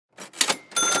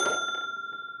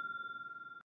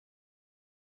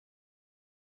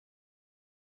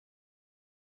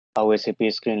how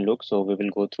SAP screen looks. So we will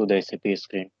go through the SAP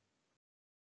screen.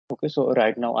 Okay, so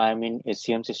right now I am in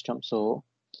SCM system. So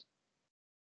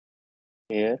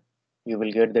here you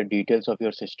will get the details of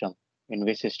your system, in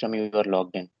which system you are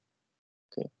logged in.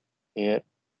 Okay, here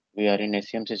we are in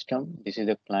SCM system. This is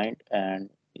the client and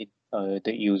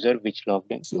the user which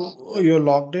logged in. So you're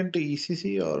logged into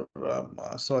ECC or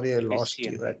sorry, I lost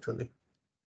SCM. you actually.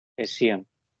 SCM.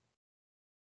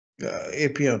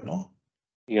 APO, no?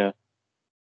 Yeah.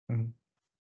 Mhm.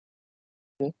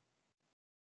 Okay.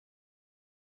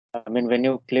 I mean, when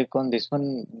you click on this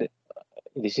one,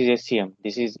 this is SCM.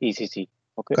 This is ECC.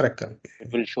 Okay. Correct, correct.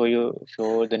 It will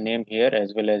show the name here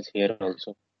as well as here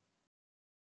also.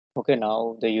 Okay,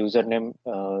 now the username,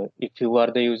 if you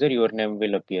are the user, your name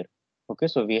will appear. Okay,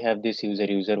 so we have this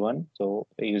user one. So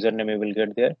the username you will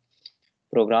get there.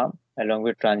 Program along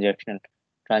with transaction.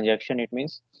 Transaction, it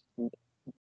means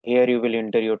here you will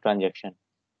enter your transaction.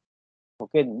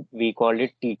 Okay, we call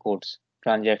it T codes,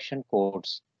 transaction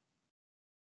codes.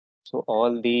 So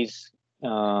all these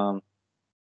um,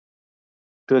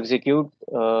 to execute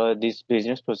these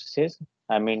business processes.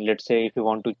 I mean, let's say if you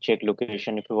want to check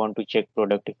location, if you want to check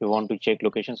product, if you want to check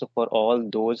location. So for all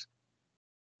those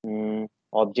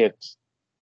objects,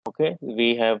 okay,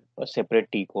 we have a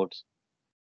separate T codes.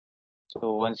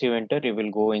 So once you enter, you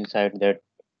will go inside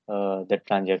that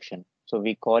transaction. So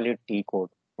we call it T code,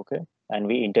 okay, and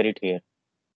we enter it here.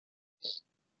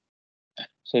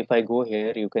 So if I go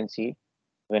here, you can see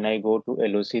when I go to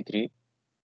LOC3,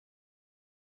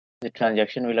 the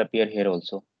transaction will appear here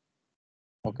also.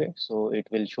 Okay, so it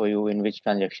will show you in which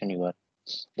transaction you are.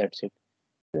 That's it.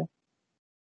 Okay.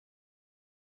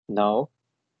 Now,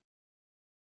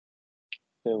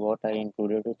 okay, what I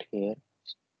included it here.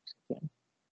 Second,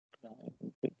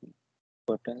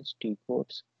 buttons, T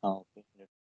codes. Okay,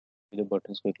 let's see the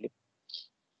buttons quickly.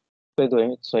 So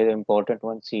the important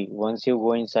one, see, once you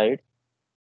go inside,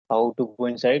 how to go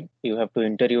inside? You have to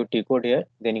enter your T code here,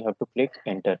 then you have to click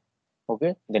enter.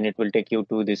 Okay, then it will take you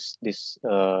to this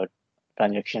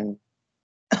transaction.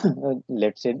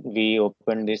 Let's say we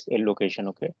open this L location.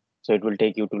 Okay, so it will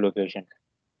take you to location.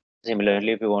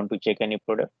 Similarly, if you want to check any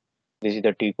product, this is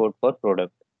the T code for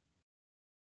product.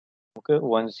 Okay,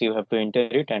 once you have to enter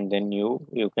it, and then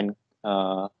you can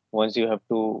once you have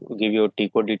to give your T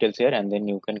code details here, and then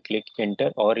you can click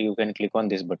enter, or you can click on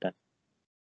this button.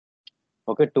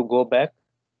 Okay, to go back,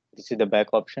 this is the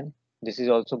back option. This is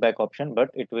also back option, but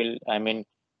it will, I mean,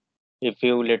 if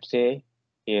you, let's say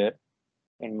here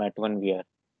in mat1 we are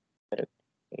correct,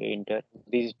 enter,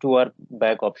 these two are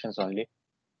back options only,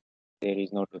 there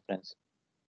is no difference.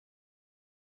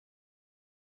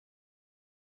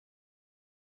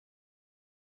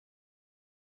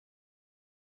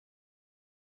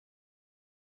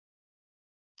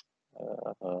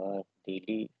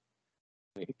 Daily,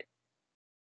 wait.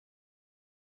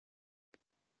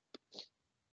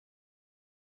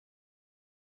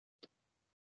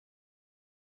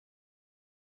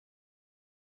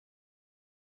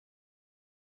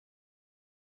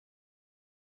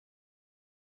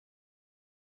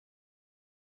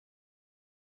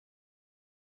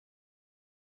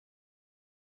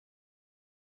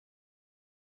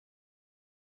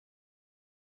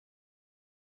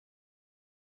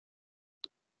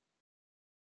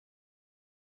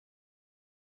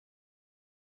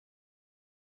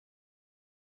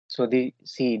 So the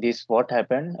see this what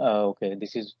happened. Okay,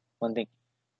 this is one thing.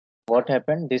 What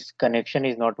happened? This connection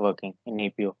is not working in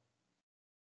APO.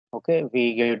 Okay,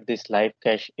 we get this live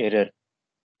cache error.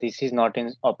 This is not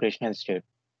in operational state.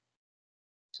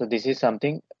 So this is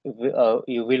something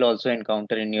you will also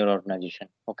encounter in your organization.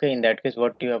 Okay, in that case,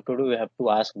 what you have to do, you have to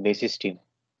ask basis team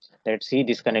that see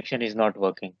this connection is not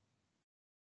working.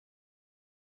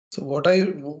 So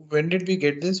when did we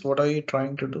get this? What are you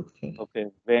trying to do? Okay,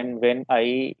 when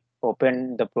I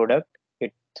open the product,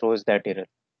 it throws that error.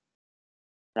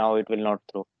 Now it will not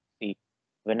throw. See,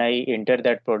 when I enter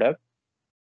that product,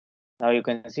 now you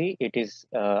can see it is.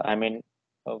 I mean,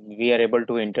 we are able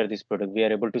to enter this product. We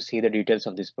are able to see the details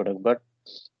of this product. But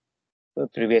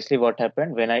previously, what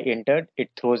happened when I entered, it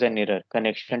throws an error.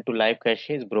 Connection to live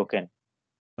cache is broken.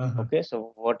 Okay,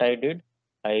 so what I did,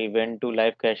 I went to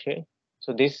live cache.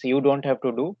 So this you don't have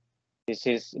to do. This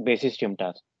is basis team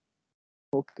task.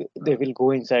 Okay, they will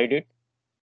go inside it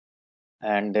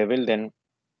and they will then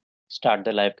start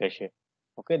the live cache.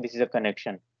 Okay, this is a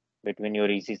connection between your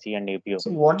ECC and APO.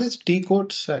 So what is T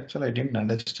codes? Actually, I didn't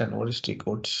understand. What is T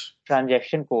codes?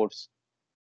 Transaction codes.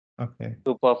 Okay.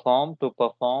 To perform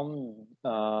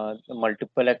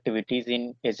multiple activities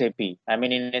in SAP. I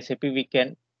mean, in SAP we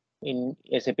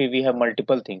have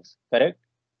multiple things, correct?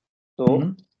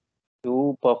 So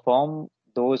to perform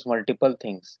those multiple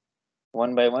things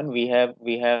one by one. We have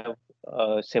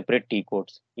separate T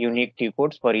codes, unique T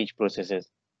codes for each processes.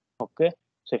 Okay.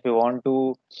 So if you want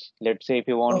to, let's say if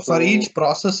you Oh, want for to, each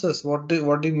processes, what do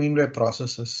you mean by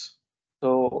processes?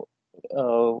 so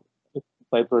uh,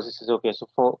 by processes, okay. So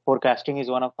for forecasting is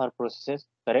one of our processes,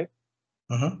 correct?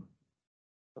 Uh-huh.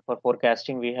 So for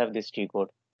forecasting, we have this T code,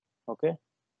 okay,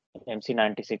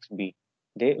 MC96B.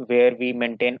 They where we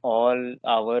maintain all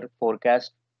our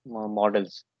forecast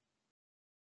models.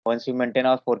 Once we maintain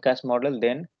our forecast model,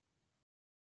 then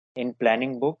in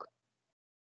planning book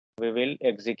we will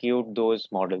execute those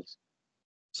models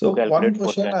to So one calculate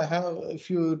question forecast. I have, if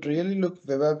you really look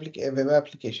web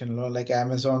application, like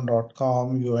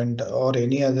Amazon.com, you enter or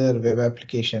any other web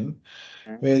application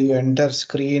Hmm. where you enter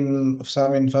screen,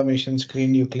 some information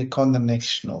screen, you click on the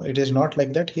next. No, it is not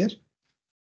like that here.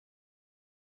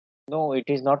 No, it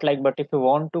is not like, but if you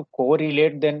want to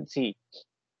correlate, then see,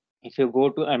 if you go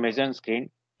to Amazon screen,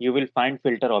 you will find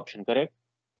filter option, correct?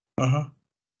 Uh-huh.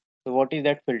 So what is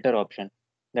that filter option?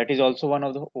 That is also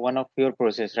one of your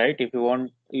process, right? If you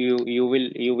want, you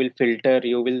will filter,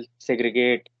 you will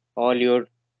segregate all your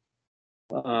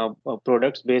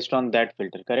products based on that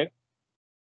filter, correct?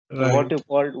 So Right.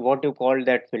 what you call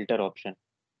that filter option?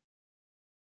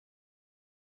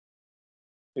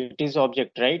 It is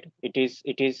object, right? It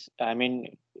is. I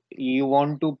mean, you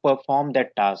want to perform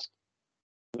that task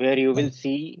where you will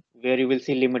see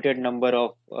limited number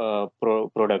of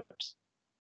products,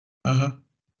 Uh-huh.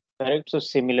 correct? So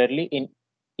similarly,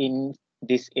 in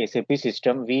this SAP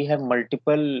system, we have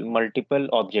multiple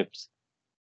objects.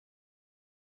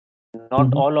 Not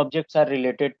Mhm. all objects are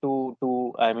related to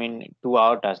I mean to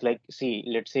our task. Like, see,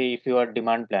 let's say if you are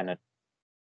demand planner,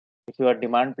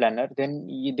 then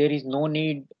there is no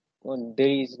need.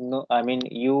 There is no. I mean,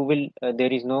 you will.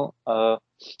 There is no.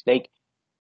 Like,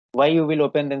 why you will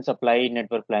open then supply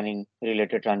network planning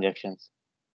related transactions?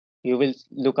 You will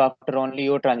look after only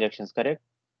your transactions, correct?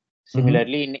 Mhm.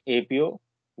 Similarly, in APO,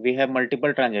 we have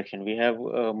multiple transaction. We have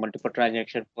multiple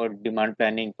transaction for demand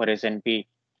planning, for SNP,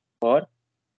 for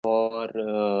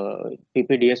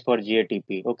PPDS, for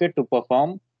GATP. Okay, to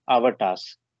perform our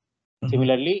tasks. Mhm.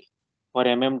 Similarly, for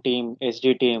MM team,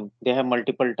 SD team, they have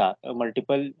multiple tasks.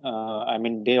 Multiple. I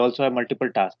mean, they also have multiple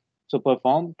tasks. So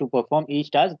perform each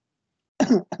task,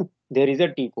 there is a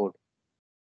T code.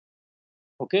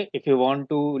 Okay, if you want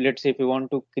to, let's say, if you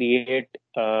want to create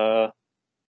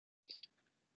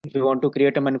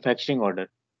a manufacturing order.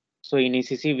 So in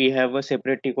ECC, we have a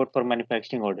separate T code for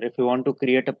manufacturing order. If you want to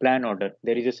create a plan order,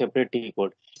 there is a separate T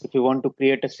code. If you want to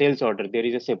create a sales order, there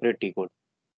is a separate T code.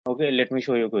 Okay, let me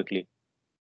show you quickly.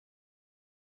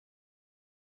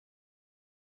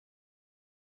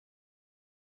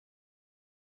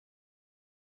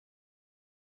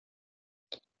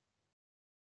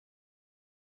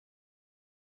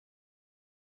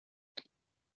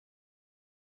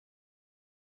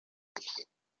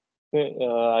 Okay,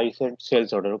 I said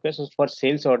sales order. Okay, so for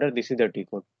sales order, this is the T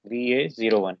code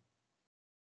VA01.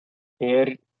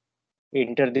 Here,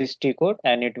 enter this T code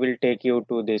and it will take you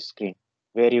to this screen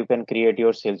where you can create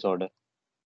your sales order.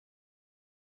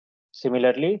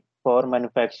 Similarly, for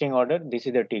manufacturing order, this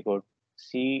is the T code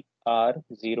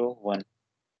CR01.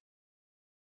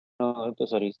 No,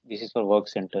 sorry, this is for work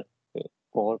center. Okay,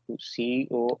 go to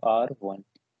COR1.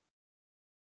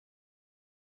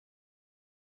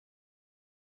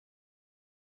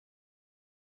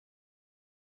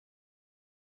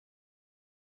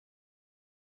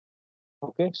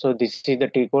 Okay, so this is the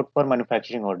T code for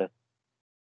manufacturing order.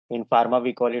 In pharma,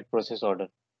 we call it process order.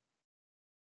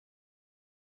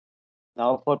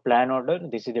 Now for plan order,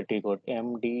 this is the T code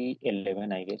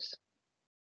MD11, I guess.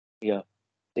 Yeah,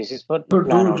 this is for So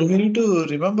plan do order. we need to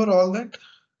remember all that?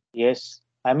 Yes,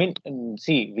 I mean,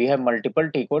 see, we have multiple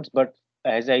T codes, but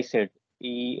as I said,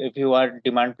 if you are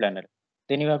demand planner,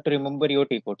 then you have to remember your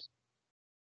T codes.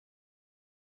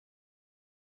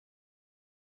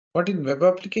 But in web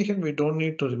application, we don't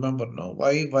need to remember. No,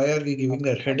 why are we No, giving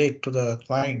that no, no. headache to the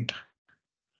client?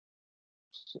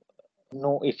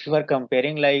 No, if you are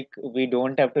comparing like we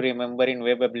don't have to remember in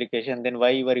web application, then why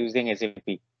you are using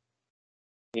SAP?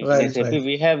 In Right, SAP, right.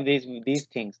 we have these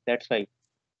things. That's why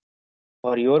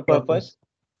for your Okay. purpose,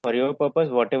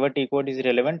 whatever T code is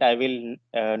relevant, I will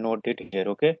note it here.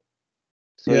 Okay.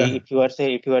 So Yeah. if you are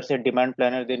say demand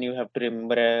planner, then you have to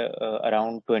remember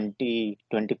around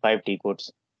 20-25 T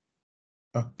codes.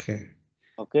 Okay.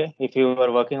 Okay. If you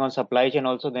are working on supply chain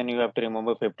also, then you have to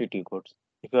remember 50 T codes.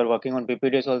 If you are working on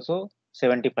PPDS also,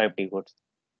 75 T codes.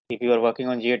 If you are working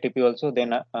on GATP also,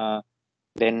 then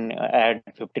add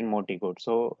 15 more T codes.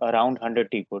 So around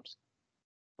 100 T codes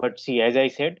But see, as I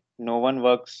said, no one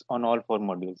works on all 4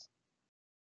 modules.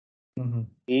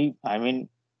 I mean,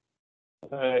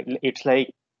 it's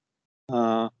like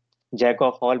jack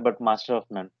of all but master of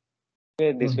none.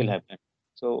 Okay, this will happen.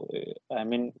 So, I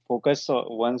mean, focus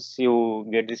once you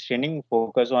get this training,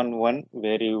 focus on one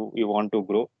where you want to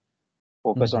grow.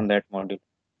 Focus on that module.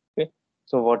 Okay.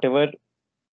 So whatever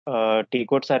T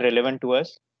codes are relevant to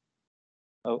us,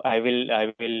 I will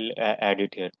add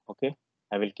it here. Okay.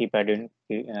 I will keep adding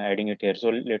it here. So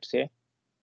let's say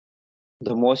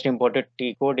the most important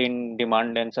T code in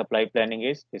demand and supply planning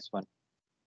is this one,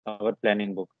 our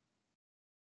planning book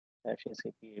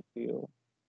 /SAP APO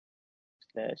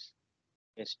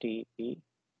 /STP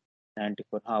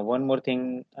 94. One more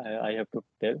thing I have to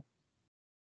tell.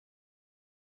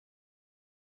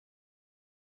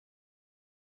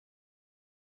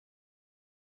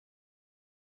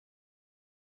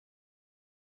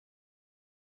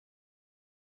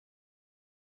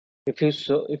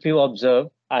 If you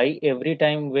observe, I every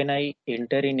time when I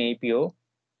enter in APO,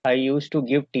 I used to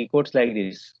give T codes like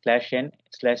this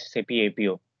 /n/SAP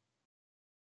APO.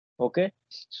 Okay,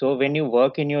 so when you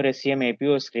work in your SCM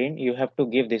APO screen, you have to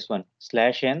give this one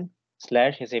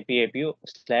 /n/SAP APO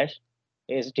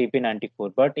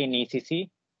 /STP94. But in ECC,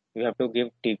 you have to give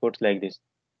T codes like this.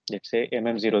 Let's say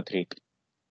MM03.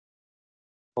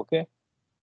 Okay,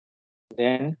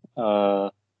 then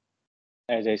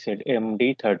as I said,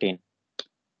 MD13.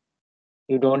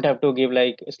 You don't have to give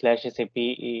like /SAP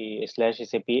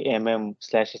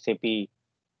MM/SAP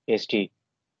ST.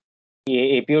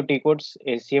 APO T codes,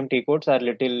 SCM T codes are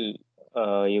little,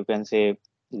 you can say,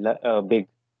 big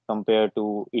compared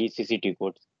to ECC T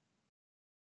codes.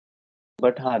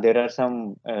 But there are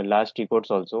some large T codes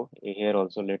also here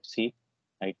also. Let's see.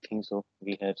 I think so.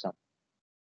 We have some.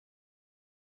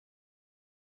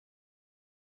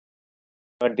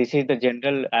 But this is the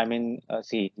general. I mean,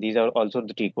 see, these are also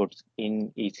the T codes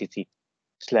in ECC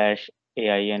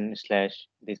 /AIN/this.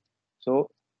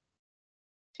 So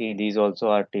see, these also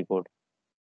are T code.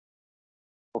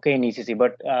 Okay, in ECC,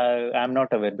 but I'm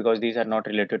not aware because these are not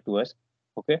related to us.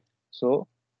 Okay, so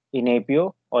in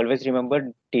APO, always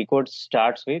remember T code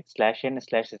starts with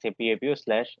 /n/SAP APO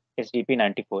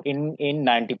 /SDP94 in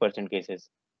 90% cases.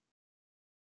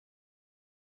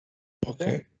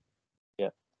 Okay. Yeah.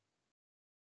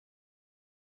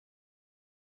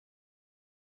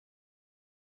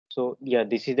 So yeah,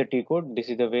 this is the T code. This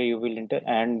is the way you will enter,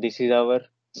 and this is our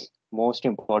most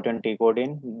important T code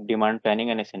in demand planning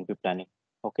and SNP planning.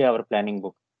 Okay, our planning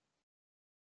book.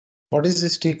 What is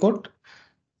this T code?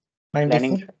 94?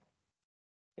 Planning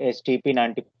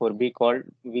STP94.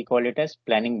 We call it as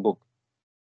planning book.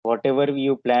 Whatever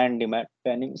you plan, demand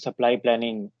planning, supply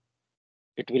planning,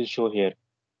 it will show here.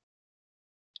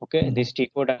 Okay, this T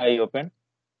code I open.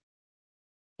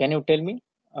 Can you tell me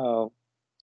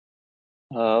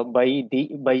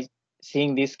by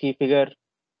seeing this key figure,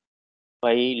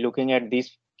 by looking at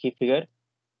this key figure,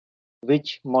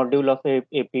 which module of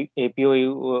APO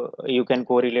you can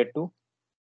correlate to?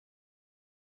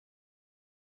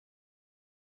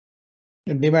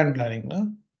 Demand planning,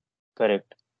 no?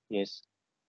 Correct. Yes.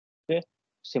 Okay.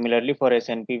 Similarly for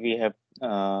SNP, we have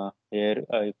here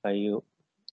if I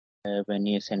have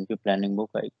any SNP planning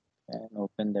book, I can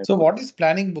open that. So what is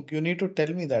planning book? You need to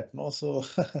tell me that, no? So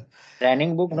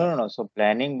Planning book? No. So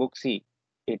planning book, see,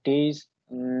 it is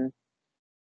what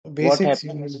basics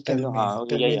you need happens. to tell me.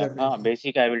 Tell me the basics.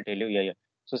 Basic, I will tell you. Yeah.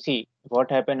 So see,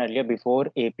 what happened earlier before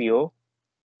APO,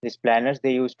 these planners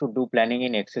they used to do planning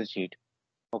in Excel sheet.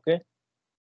 Okay,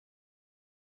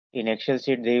 in Excel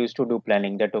sheet they used to do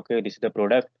planning that okay, this is the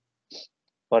product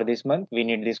for this month we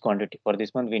need this quantity. For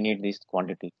this month we need this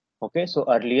quantity. Okay, so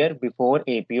earlier before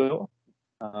APO,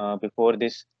 before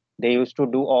this, they used to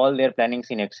do all their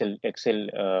plannings in Excel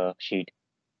sheet.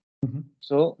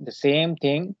 So the same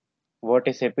thing what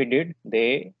SAP did,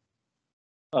 they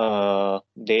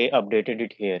updated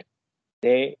it here.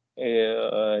 They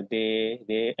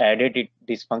added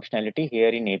this functionality here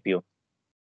in APO.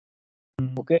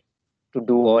 Okay, to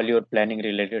do all your planning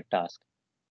related tasks.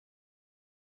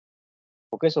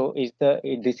 Okay, so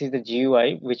this is the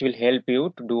GUI which will help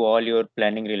you to do all your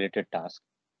planning related tasks.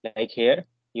 Like here,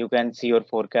 you can see your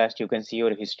forecast, you can see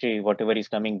your history, whatever is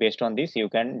coming based on this, you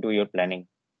can do your planning.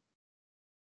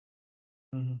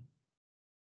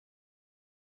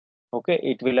 Okay,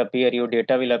 it will appear, your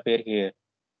data will appear here.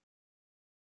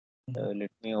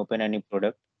 Let me open any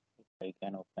product. If I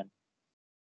can open.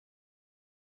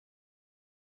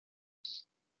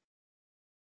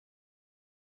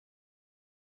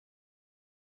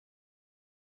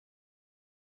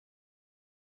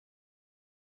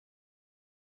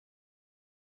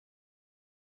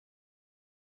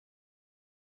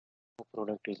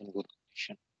 product is in good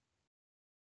condition.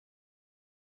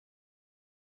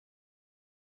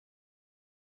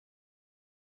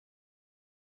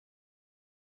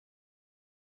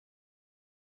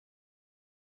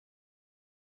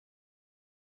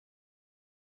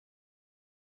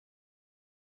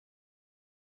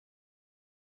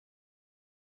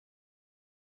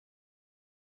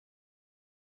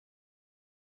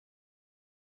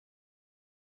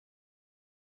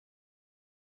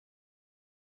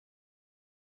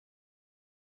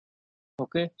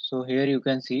 Okay, so here you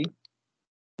can see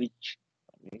which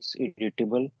is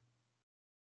editable.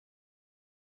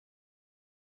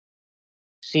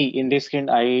 See in this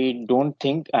screen, I don't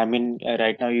think, I mean,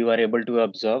 right now you are able to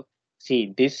observe.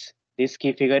 See this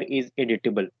key figure is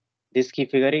editable. This key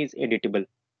figure is editable.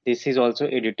 This is also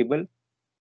editable,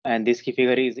 and this key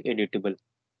figure is editable.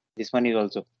 This one is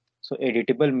also. So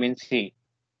editable means, see,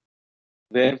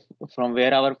 where from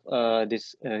where our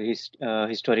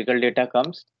historical data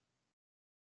comes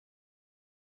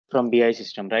from BI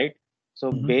system, right?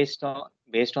 So Mhm.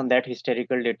 based on that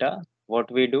historical data, what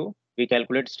we do, we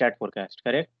calculate stat forecast,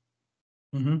 correct?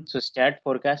 Mhm. So stat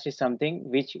forecast is something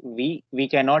which we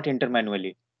cannot enter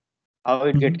manually. How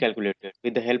it get Mhm. calculated?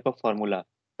 With the help of formula,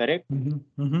 correct? Mhm.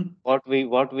 Mhm. What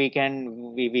we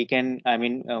can, I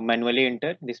mean, manually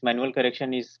enter. This manual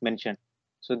correction is mentioned.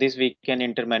 So this we can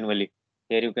enter manually.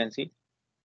 Here you can see.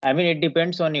 I mean, it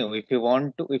depends on you. If you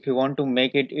want to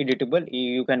make it editable,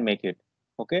 you can make it.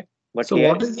 Okay. But So here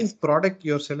what is in this product?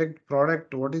 Your select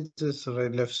product. What is this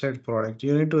left side product?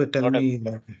 You need to tell product, me.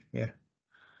 Like, yeah.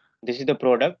 this is the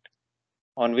product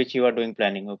on which you are doing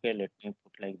planning. Okay. Let me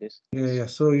put like this. Yeah. Yeah.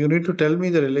 So you need to tell me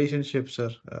the relationship, sir.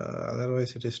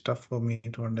 Otherwise, it is tough for me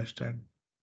to understand.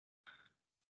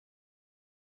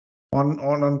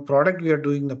 On product, we are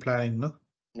doing the planning, no?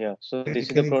 Yeah. So Can, this is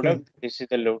the can you product. can This is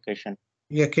the location.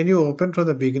 yeah? Can you open from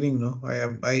the beginning? No,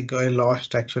 I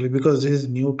lost actually because this is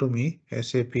new to me.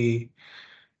 SAP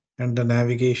and the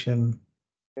navigation.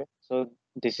 Okay. So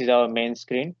this is our main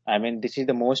screen. I mean, this is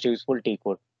the most useful T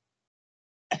code.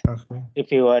 Okay.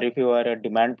 If you are a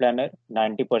demand planner,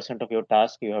 90% of your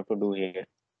task you have to do here,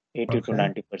 80 to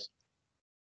Okay. 90%.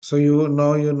 So you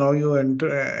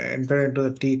enter into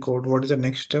the T code. What is the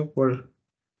next step? What?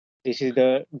 This is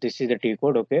the T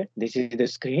code. Okay, this is the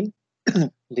screen.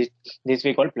 this this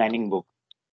we call planning book.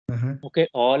 Uh-huh. Okay,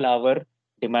 all our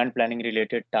demand planning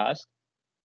related tasks,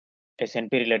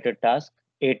 SNP related tasks,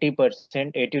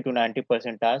 80%, 80 to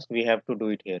 90% tasks we have to do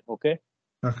it here. Okay,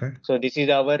 Okay. so this is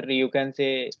our, you can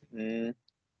say,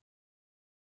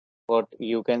 what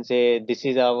you can say, this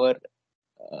is our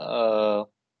uh,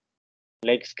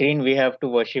 like screen we have to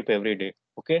worship every day.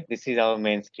 Okay, this is our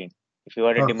main screen. If you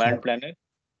are a Okay. demand planner,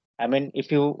 I mean,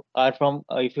 if you are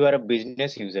a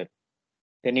business user,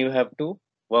 then you have to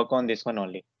work on this one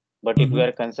only. But if you are Mm-hmm.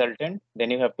 a consultant,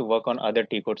 then you have to work on other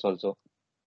T codes also.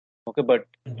 Okay, but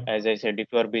as I said, if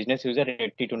you are a business user,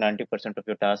 80 to 90% of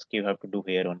your task you have to do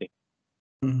here only.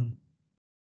 Mm-hmm.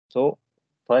 So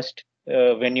first,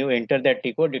 when you enter that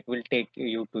T code, it will take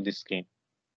you to this screen.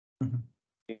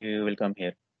 You will come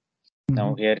here.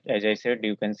 Now Mm-hmm. here, as I said,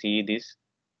 you can see this.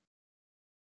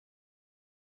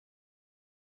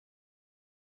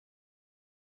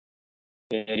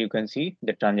 Here you can see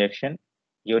the transaction.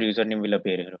 Your username will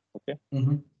appear here. Okay.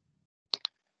 Mm-hmm.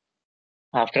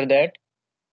 After that,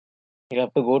 you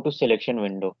have to go to selection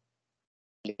window.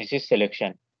 This is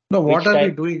selection. No, what Which are we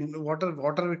type? doing? What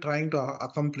are we trying to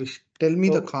accomplish? Tell me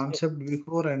the So, concept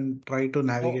before and try to so,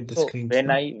 navigate the so screens. when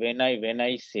No?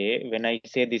 I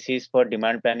say this is for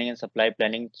demand planning and supply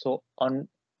planning. So on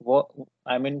what,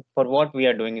 I mean, for what we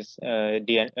are doing is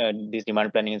this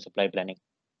demand planning and supply planning.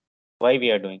 Why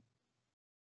we are doing?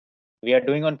 We are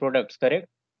doing on products, correct?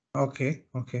 Okay.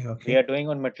 Okay. We are Okay. doing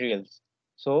on materials.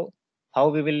 So how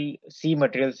we will see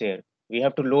materials here? We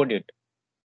have to load it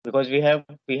because we have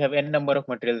n number of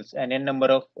materials and n number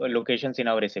of locations in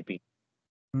our SAP.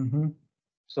 Mm-hmm.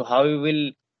 So how we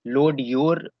will load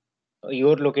your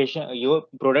location, your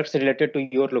products related to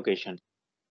your location?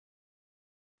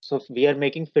 So we are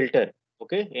making filter.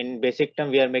 Okay, in basic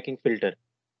term we are making filter.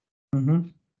 Mm-hmm.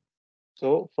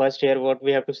 So first here what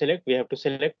we have to select, we have to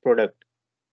select product.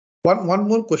 One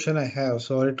more question I have.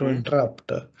 Sorry to Hmm?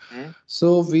 interrupt. Hmm?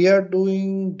 So we are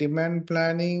doing demand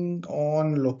planning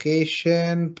on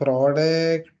location,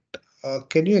 product.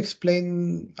 Can you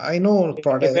explain? I know It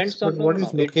products, depends but on, no, what no,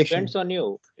 is no, it depends location? on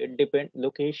you. It depends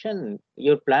location,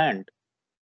 your plant,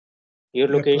 your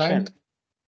Your location, plant,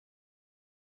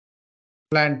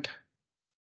 plant.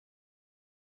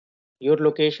 your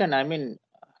location. I mean,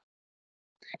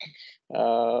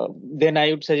 then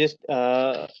I would suggest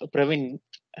Praveen.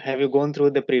 Have you gone through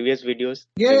the previous videos,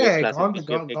 previous Yeah, classes which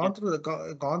we have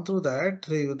taken? gone through that.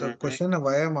 The Mm-hmm, question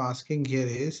why I'm asking here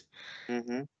is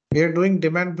mm-hmm. we are doing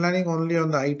demand planning only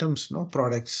on the items, no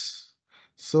products.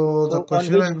 So the So on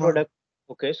question which I'm product?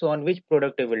 Okay, so on which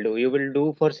product you will do? You will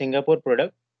do for Singapore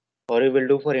product or you will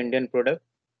do for Indian product?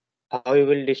 How you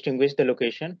will distinguish the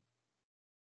location?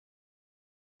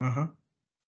 uh-huh,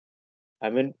 I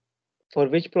mean, for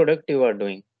which product you are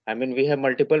doing? I mean, we have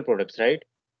multiple products, right?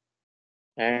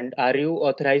 And are you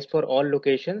authorized for all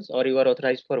locations or you are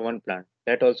authorized for one plant?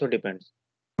 That also depends.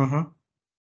 uh-huh.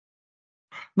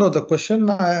 No, the question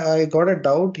I got a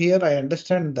doubt here. I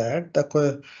understand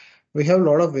that we have a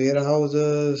lot of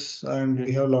warehouses and we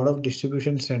Mm-hmm, have a lot of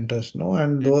distribution centers, no?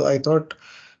 And though mm-hmm. I thought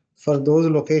for those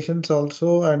locations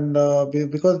also, and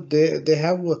because they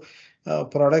have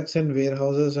products in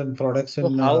warehouses and products So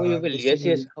in how you will, yes,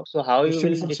 yes. So how you will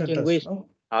distribution centers, distinguish, no?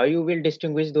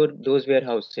 those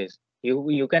warehouses?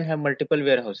 You can have multiple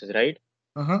warehouses, right?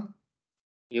 Uh-huh.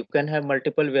 You can have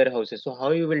multiple warehouses. So how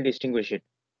you will distinguish it?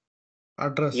 You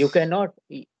Address. cannot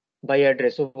by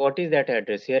address. So what is that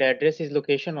address? Your address is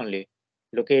location only.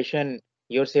 Location,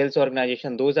 your sales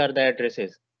organization, those are the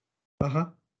addresses. Uh-huh.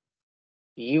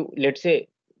 You, let's say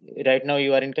right now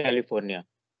you are in California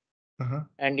Uh-huh.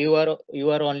 and you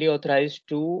are only authorized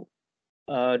to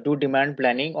do demand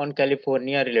planning on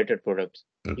California related products.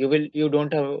 You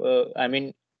don't have I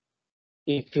mean,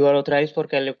 if you are authorized for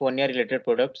California related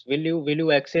products, will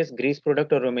you access Greece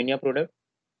product or Romania product?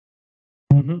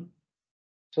 Mm-hmm.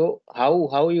 So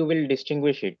how you will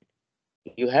distinguish it?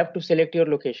 You have to select your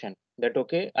location. That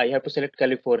okay, I have to select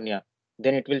California.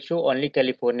 Then it will show only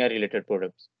California related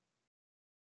products.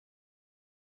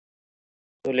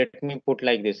 So let me put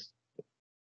like this.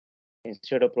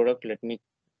 Instead of product, let me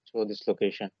show this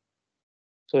location.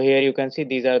 So here you can see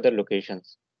these are the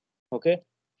locations. Okay,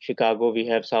 Chicago, we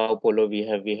have Sao Paulo, we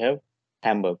have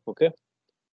Hamburg. Okay,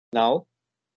 now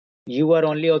you are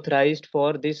only authorized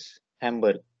for this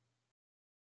Hamburg.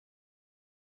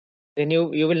 Then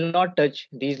you will not touch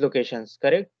these locations,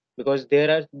 correct? Because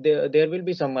there will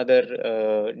be some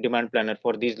other demand planner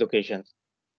for these locations.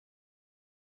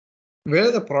 Where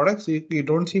are the products? You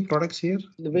don't see products here?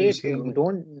 You Wait, see only.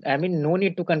 don't, I mean, no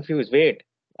need to confuse. Wait,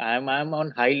 I'm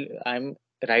on high. I'm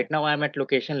right now. I'm at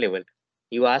location level.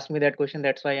 You asked me that question.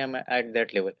 That's why I'm at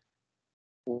that level.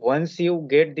 Once you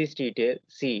get this detail,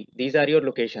 see, these are your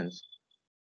locations.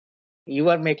 You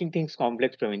are making things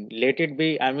complex, Praveen. Let it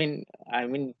be. Let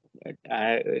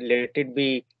it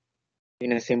be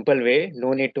in a simple way.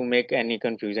 No need to make any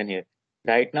confusion here.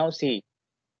 Right now, see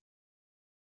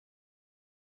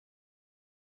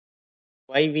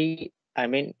why we.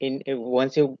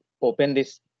 Once you open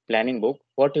this planning book,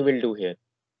 what you will do here?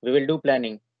 We will do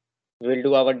planning. We will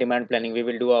do our demand planning. We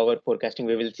will do our forecasting.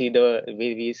 We see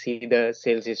the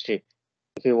sales history.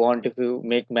 If you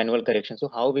make manual correction, so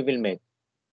how we will make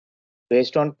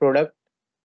based on product,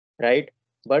 right?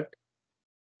 But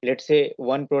let's say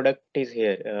one product is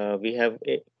here. We have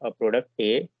a product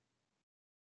A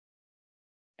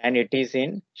and it is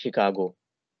in Chicago.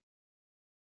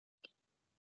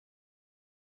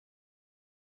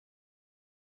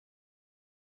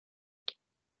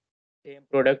 Same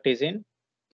product is in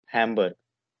Hamburg.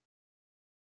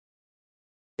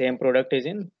 Same product is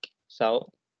in Sao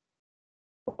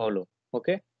Paulo.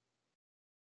 Okay.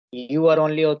 You are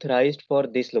only authorized for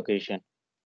this location.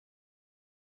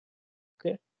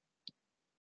 Okay.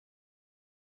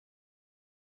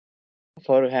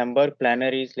 For Hamburg, planner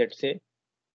is, let's say,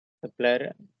 the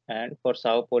planner, and for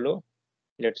Sao Paulo,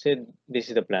 let's say this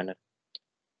is the planner.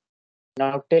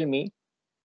 Now tell me,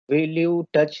 will you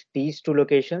touch these two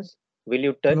locations? Will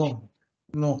you touch? No,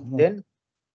 no, no. Then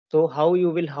so how you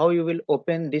will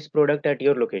open this product at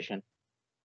your location?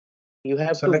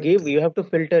 Select. You have to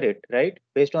filter it, right?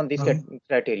 Based on this Uh-huh.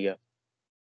 criteria,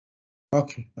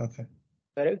 Okay, okay.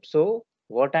 correct? So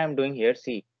what I'm doing here,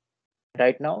 see,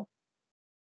 right now,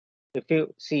 if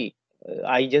you see,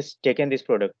 I just taken this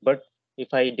product, but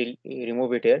if I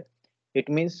remove it here, it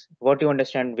means what you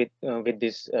understand with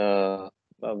these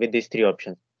three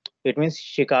options. It means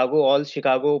Chicago, all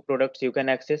Chicago products you can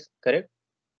access, correct?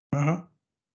 Uh-huh.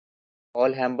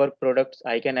 All Hamburg products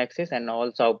I can access, and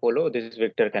all Sao Paulo, this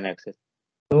Victor can access.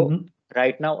 So Mm-hmm.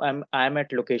 right now I'm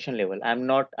at location level. I'm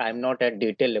not at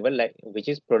detail level, like which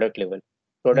is product level.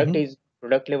 Mm-hmm.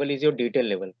 Product level is your detail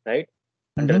level, right?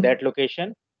 Under Mm-hmm. that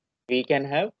location, we can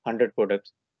have 100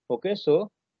 products. Okay, so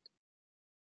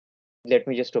let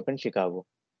me just open Chicago.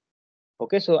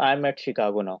 Okay, so I'm at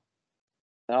Chicago now.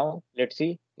 Now let's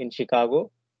see in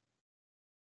Chicago,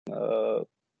 uh,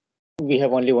 we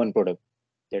have only one product.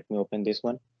 Let me open this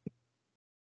one.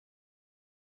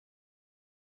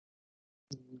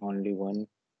 only one.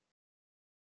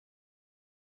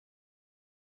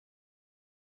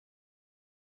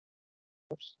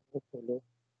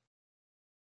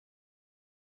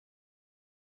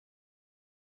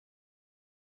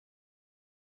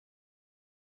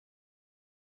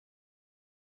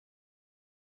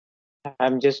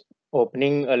 I'm just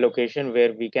opening a location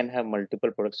where we can have multiple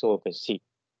products. So okay, see,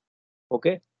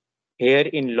 okay, here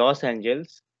in Los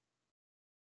Angeles,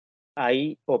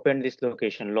 I opened this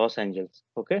location, Los Angeles.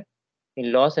 Okay,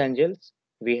 in Los Angeles,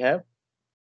 we have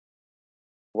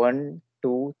 1,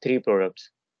 2, 3 products.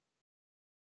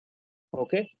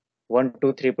 Okay, 1,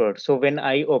 2, 3 products. So when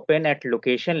I open at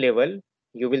location level,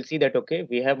 you will see that okay,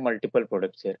 we have multiple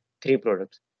products here, 3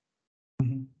 products.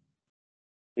 Mhm.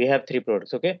 We have 3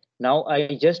 products. Okay, now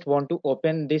I just want to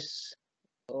open this.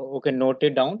 Okay, note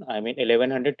it down. I mean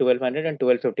 1100, 1200, and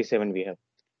 1257 we have.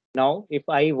 Now, if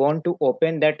I want to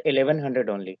open that 1100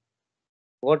 only,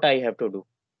 what I have to do?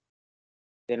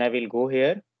 Then I will go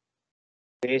here.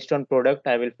 Based on product,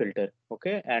 I will filter.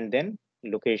 Okay, and then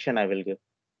location I will give.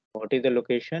 What is the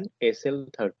location?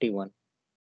 SL31.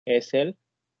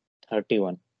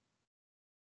 SL31.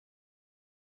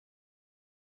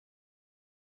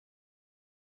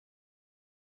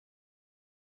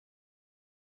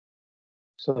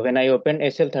 So when I open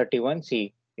SL31,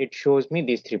 see, it shows me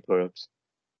these 3 products.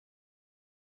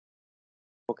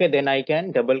 Okay, then I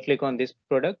can double click on this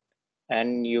product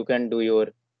and you can do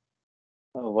your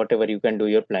whatever you can do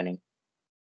your planning.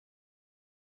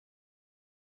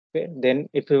 Okay, then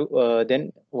if you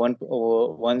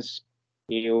once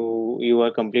you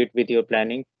are complete with your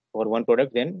planning for one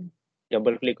product, then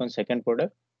double click on second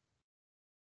product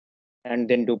and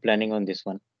then do planning on this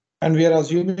one. And we are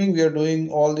assuming we are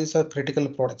doing all these are critical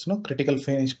products, no? Critical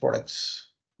finished products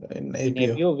in In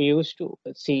APO. APO, we used to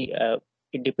see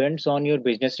it depends on your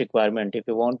business requirement. If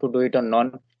you want to do it on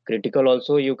non-critical,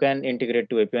 also you can integrate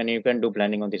to APO and you can do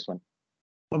planning on this one.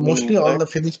 Mostly all But the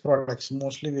finished products.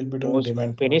 Mostly we'll be doing most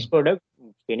demand planning.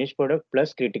 finished product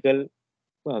plus critical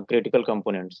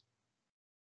components.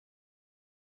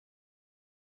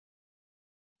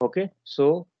 Okay,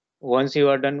 so once you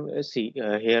are done, see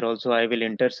here also I will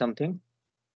enter something.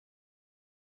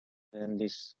 And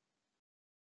this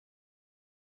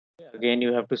again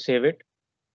you have to save it.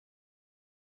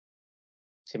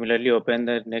 Similarly, open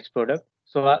the next product.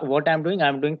 So what I'm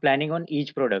doing planning on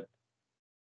each product.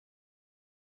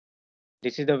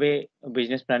 This is the way a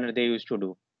business planner they used to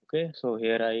do. Okay, so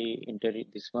here I enter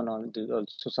this one on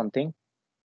also something.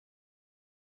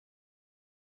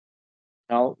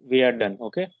 Now we are done.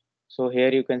 Okay, so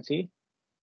here you can see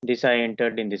this I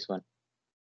entered in this one.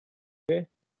 Okay,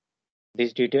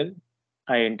 this detail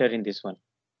I enter in this one.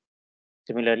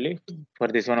 Similarly, for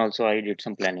this one also I did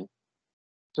some planning.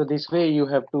 So this way you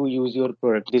have to use your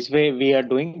product. This way we are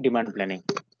doing demand planning.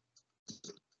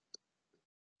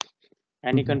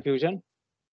 Any confusion?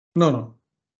 No, no.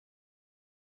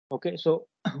 Okay, so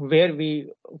where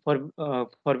we for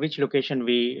which location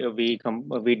we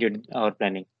did our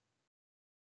planning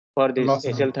for this Los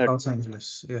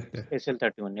Angeles. Yeah, yeah.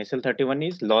 SL31. SL31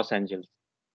 is Los Angeles.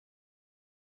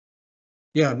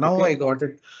 Yeah, now I Okay. got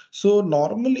it. So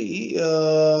normally,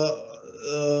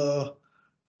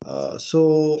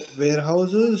 so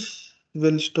warehouses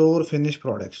will store finished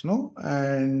products, no?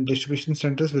 And distribution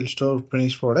centers will store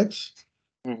finished products.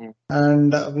 Mm-hmm.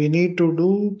 And we need to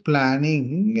do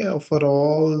planning for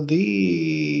all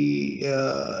the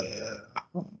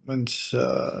means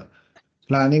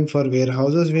planning for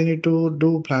warehouses. We need to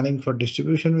do planning for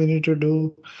distribution. We need to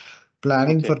do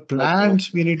planning Okay. for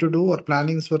plants. We need to do or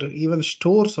plannings for even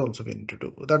stores also we need to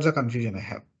do. That's a confusion I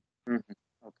have.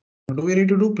 Mm-hmm. Do we need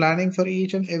to do planning for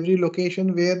each and every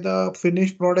location where the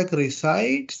finished product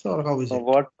resides, or how is So it?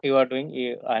 what you are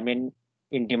doing, I mean,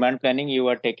 in demand planning, you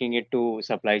are taking it to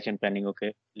supply chain planning.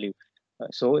 Okay. Leave.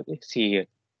 So see here,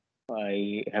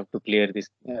 I have to clear this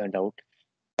doubt.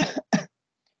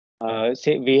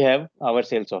 Say we have our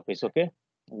sales office, okay,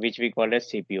 which we call as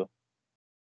CPO.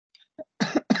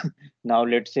 Now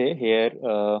let's say here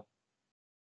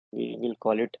we will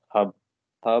call it hub,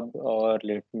 or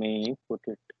let me put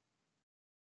it.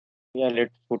 Yeah,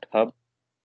 let's put hub.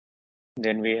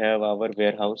 Then we have our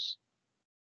warehouse.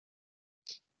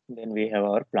 Then we have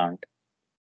our plant.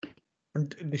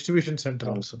 And distribution center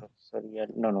No, also. sorry, yeah,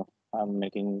 no. I'm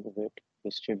making it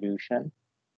distribution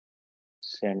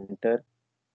center,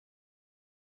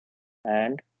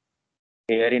 and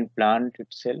here in plant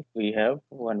itself we have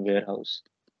one warehouse.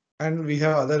 And we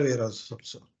have other warehouses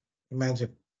also.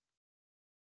 Imagine.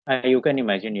 You can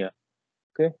imagine, yeah.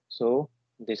 Okay, so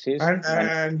this is one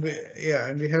Yeah,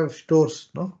 and we have stores,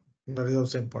 no? That is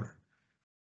also important.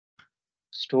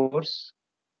 stores.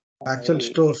 Actual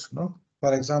stores, no?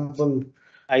 For example.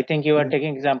 I think you are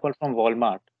taking example from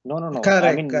Walmart. No. I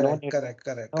Correct, mean, no correct, need. correct,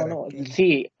 correct, No. correct.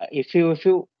 See, if you,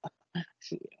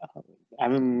 see, I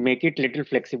mean, make it little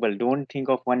flexible. Don't think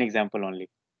of one example only.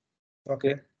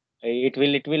 Okay. Okay. It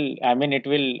will. I mean, it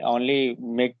will only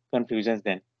make confusions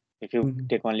then. If you Mhm.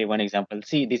 take only one example.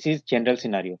 See, this is general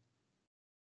scenario.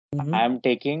 Mhm. I'm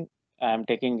taking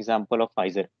example of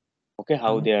Pfizer. Okay,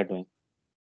 how Mhm. they are doing.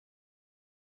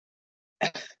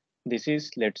 This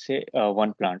is, let's say,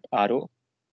 one plant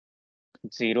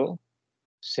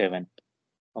RO07.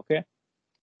 Okay.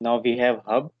 Now we have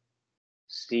hub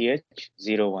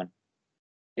CH01,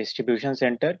 distribution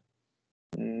center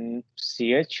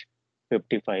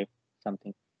CH55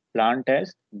 something, plant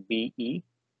as BE10.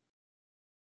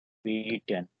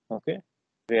 Okay.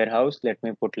 Warehouse, let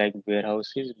me put like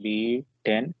warehouse is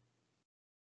B10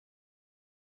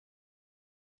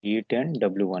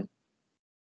 E10W1.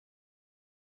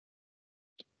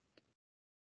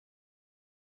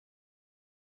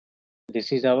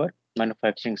 This is our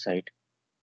manufacturing site.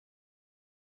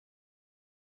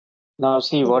 Now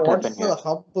see So what what's happened the here.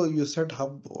 hub? You said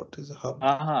hub. What is a hub?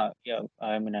 Yeah,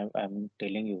 I mean, I'm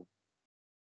telling you.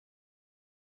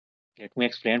 Let me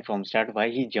explain from start why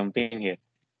he's jumping here.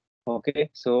 Okay,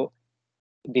 so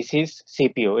this is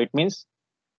CPO. It means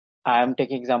I am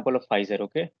taking example of Pfizer.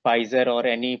 Okay, Pfizer or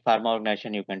any pharma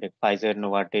organization you can take. Pfizer,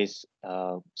 Novartis,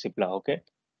 Cipla. Okay,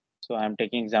 so I am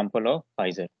taking example of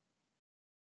Pfizer.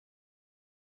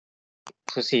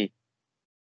 So see,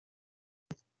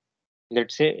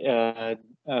 let's say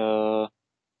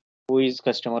who is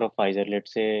customer of Pfizer?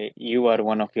 Let's say you are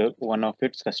one of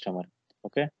its customer.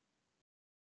 Okay,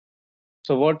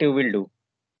 so what you will do?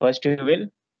 First, you will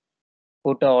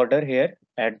put a order here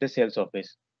at the sales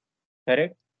office.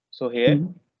 Correct. So here,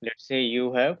 Mhm. let's say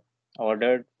you have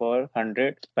ordered for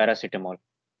 100 paracetamol.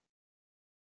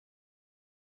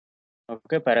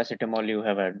 Okay, paracetamol you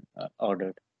have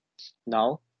ordered.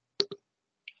 Now,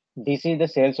 this is the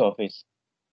sales office.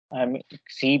 I mean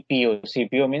CPO.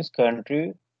 CPO means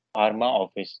country pharma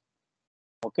office.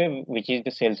 Okay, which is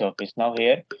the sales office. Now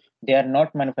here, they are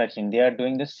not manufacturing. They are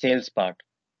doing the sales part.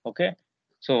 Okay.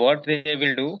 So what they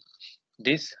will do,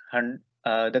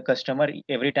 the customer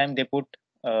every time they put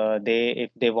they if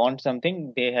they want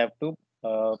something, they have to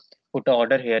put an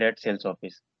order here at sales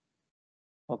office.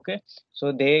 Okay,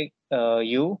 so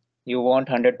you want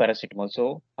 100 paracetamol,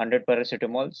 so 100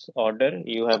 paracetamols order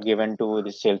you have given to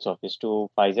the sales office, to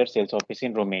Pfizer sales office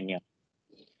in Romania.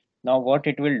 Now what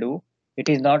it will do, it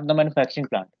is not the manufacturing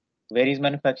plant. Where is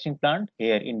manufacturing plant?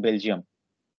 Here in Belgium.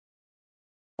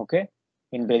 Okay,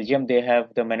 in Belgium they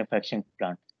have the manufacturing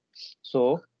plant.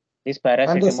 So this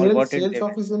And the paracetamol, sales what it sales they will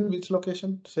office in which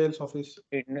location? Sales office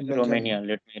in in Belgium, Romania, no?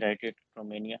 let me write it,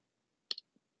 Romania.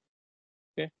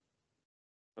 Okay,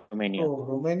 Romania. So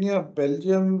Romania,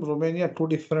 Belgium, Romania, two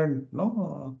different,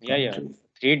 no, Yeah, countries,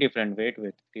 three different, wait,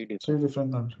 three three different.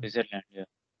 different countries. Switzerland, yeah.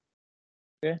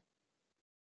 Okay,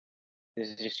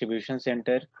 this distribution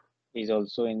center is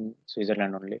also in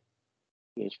Switzerland only.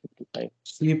 PH55.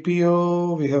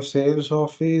 CPO, we have sales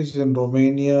office in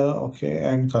Romania, okay,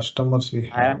 and customers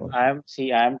we I have. am, I am,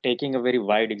 see, I am taking a very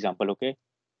wide example, okay,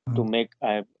 to Mm. make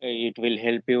it will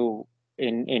help you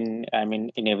I mean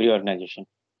in every organization.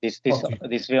 Okay,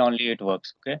 This way only it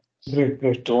works. Okay, great,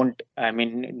 great. don't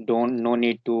no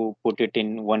need to put it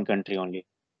in one country only.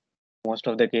 Most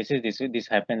of the cases this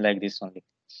happen like this only.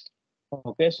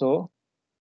 Okay, so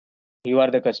you are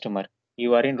the customer.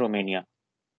 You are in Romania.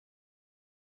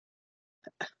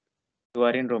 You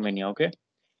are in Romania. Okay,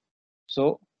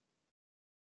 so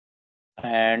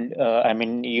and I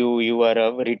mean you are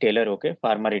a retailer. Okay,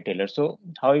 pharma retailer. So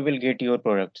how you will get your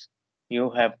products? You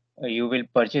will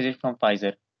purchase it from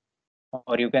Pfizer,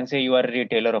 or you can say you are a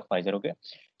retailer of Pfizer. Okay,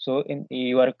 so in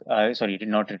you are sorry,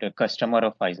 not retailer, customer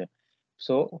of Pfizer.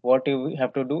 So what you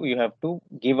have to do, you have to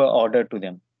give a order to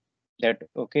them that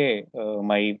okay,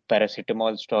 my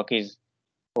paracetamol stock is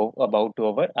about to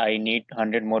over, I need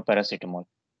 100 more paracetamol.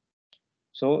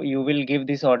 So you will give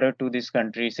this order to this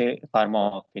country, say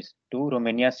pharma office, to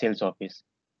Romania sales office.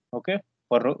 Okay,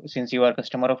 since you are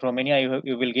customer of Romania,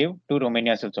 you will give to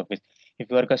Romania sales office.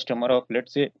 If you are customer of,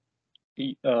 let's say,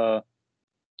 uh,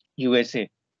 USA,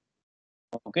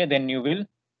 okay, then you will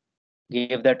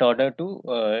give that order to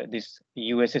this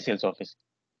USA sales office.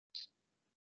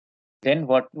 Then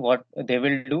what they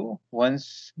will do,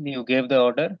 once you gave the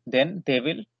order, then they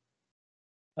will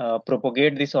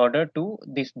propagate this order to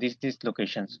this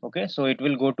locations. Okay, so it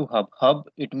will go to hub. Hub,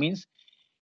 it means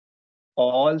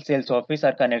all sales office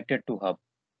are connected to hub.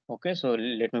 Okay, so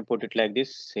let me put it like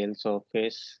this: sales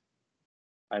office,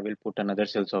 I will put another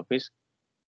sales office,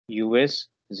 US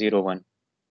 01.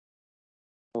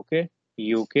 Okay,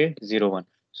 UK 01.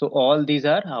 So all these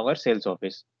are our sales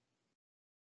office.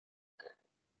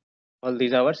 All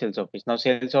these are our sales office. Now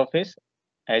sales office,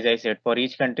 as I said, for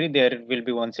each country there will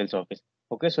be one sales office.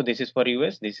 Okay, so this is for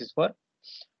US, this is for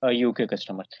UK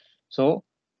customer. So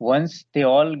once they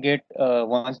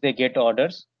get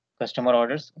orders, customer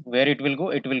orders, where it will go?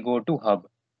 It will go to hub.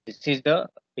 This is the,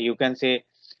 you can say,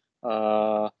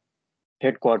 uh,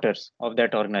 headquarters of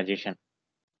that organization.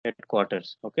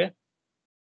 Headquarters. Okay.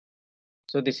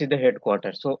 So this is the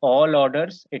headquarters. So all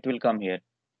orders, it will come here.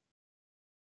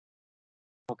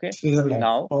 Okay. Switzerland.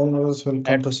 Now All orders will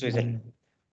come at to Switzerland.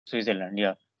 Switzerland. Switzerland,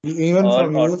 yeah. Even All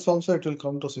from or US also it will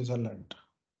come to Switzerland.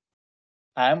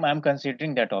 I'm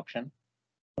considering that option.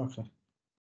 Okay.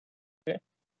 Okay.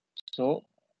 So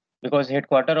because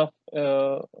headquarter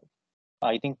of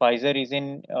I think Pfizer is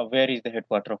in where is the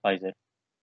headquarter of Pfizer?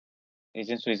 Is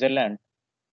in Switzerland.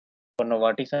 For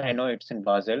Novartis, I know it's in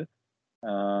Basel.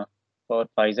 For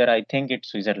Pfizer, I think it's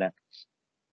Switzerland.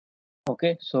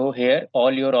 Okay, so here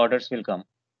all your orders will come.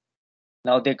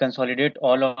 Now they consolidate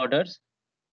all orders.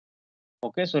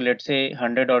 Okay, so let's say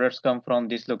 100 orders come from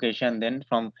this location, then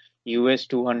from US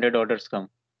 200 orders come.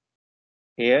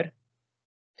 Here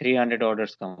 300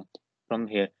 orders come from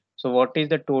here. So what is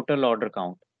the total order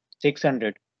count?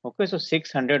 600. Okay, so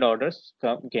 600 orders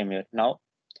came here. Now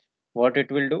what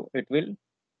it will do? It will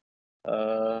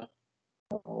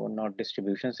oh, not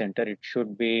distribution center. It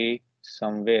should be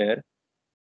somewhere.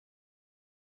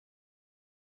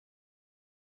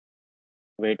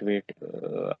 Wait.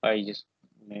 I just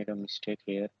made a mistake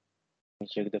here. Let me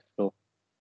check the flow.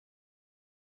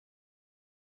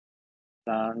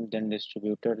 Plant, then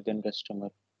distributor, then customer.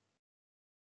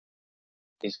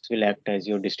 This will act as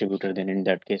your distributor. Then in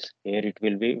that case, here it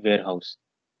will be warehouse.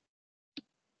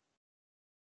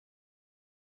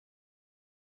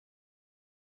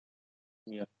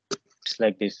 Yeah, it's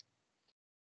like this.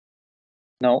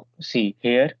 Now see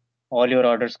here, all your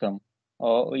orders come.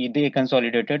 Oh, they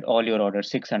consolidated all your orders,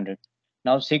 600.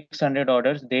 Now 600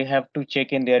 orders, they have to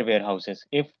check in their warehouses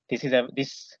if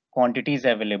this quantity is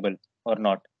available or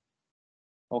not.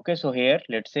 Okay, so here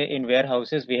let's say in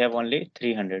warehouses we have only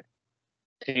 300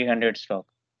 stock.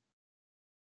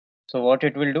 So what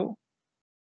it will do?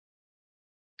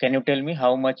 Can you tell me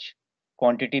how much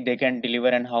quantity they can deliver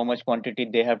and how much quantity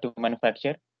they have to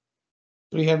manufacture?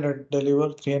 300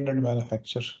 deliver, 300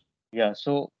 manufacture. Yeah,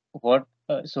 so what?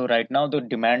 So right now the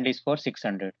demand is for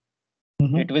 600.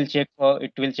 Mhm. It will check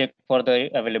for the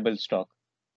available stock.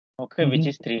 Okay, which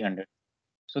is 300.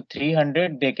 So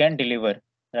 300 they can deliver,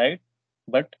 right?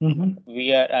 But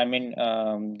I mean,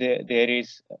 there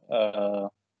is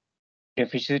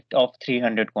deficit of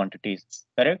 300 quantities,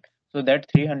 correct? So that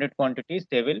 300 quantities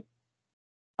they will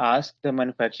ask the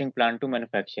manufacturing plant to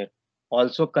manufacture.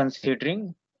 Also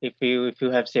considering if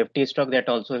you have safety stock, that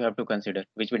also you have to consider,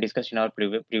 which we discussed in our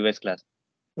previous class.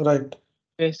 Right.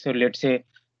 Okay, so let's say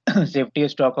safety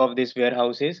stock of this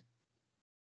warehouse is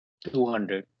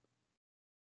 200.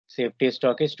 Safety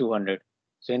stock is 200.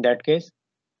 So in that case,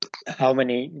 how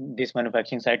many this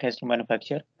manufacturing site has to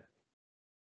manufacture?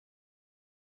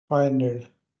 500.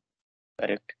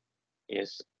 Correct.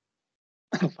 Yes.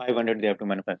 500 they have to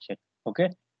manufacture. Okay.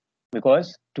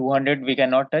 Because 200 we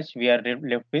cannot touch. We are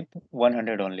left with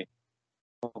 100 only.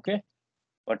 Okay.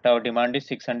 But our demand is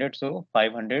 600. So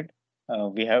 500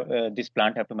 we have this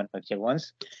plant have to manufacture.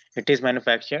 Once it is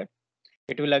manufactured,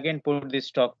 it will again put this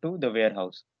stock to the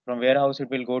warehouse. From warehouse, it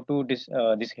will go to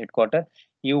this headquarter.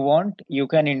 You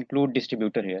can include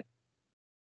distributor here.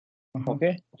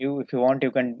 Okay, if you want,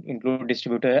 you can include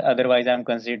distributor. Otherwise, I'm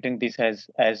considering this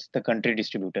as the country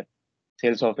distributor,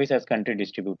 sales office as country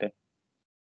distributor.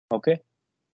 Okay,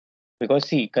 because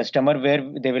see, customer where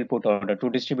they will put order to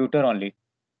distributor only,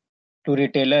 to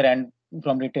retailer, and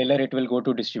from retailer it will go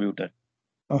to distributor.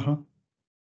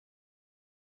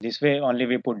 This way only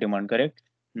we put demand, correct?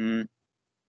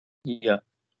 Yeah,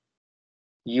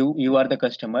 you are the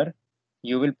customer.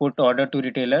 You will put order to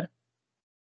retailer.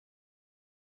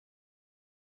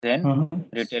 Then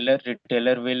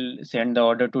retailer will send the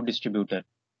order to distributor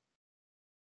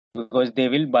because they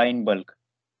will buy in bulk.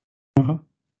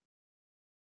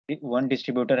 One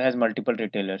distributor has multiple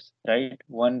retailers, right?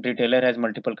 One retailer has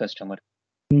multiple customer.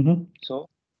 So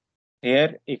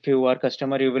here, if you are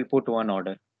customer, you will put one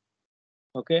order,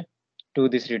 okay, to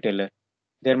this retailer.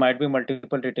 There might be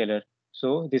multiple retailer.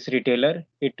 So this retailer,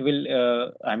 it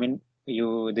will, I mean,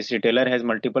 this retailer has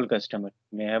multiple customer,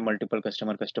 may have multiple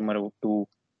customer 2,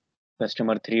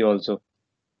 customer 3 also.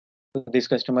 So this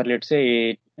customer, let's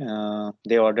say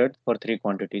they ordered for 3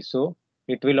 quantities. So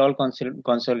it will all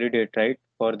consolidate, right?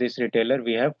 For this retailer,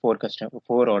 we have four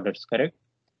orders, correct?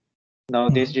 Now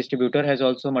this distributor has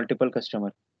also multiple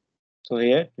customer. So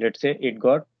here, let's say it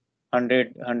got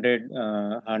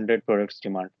 100 products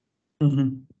demand. Mm-hmm.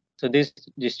 So this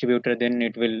distributor, then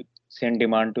it will send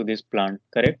demand to this plant,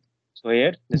 correct? So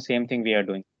here, the same thing we are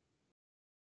doing.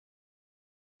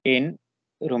 In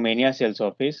Romania sales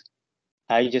office,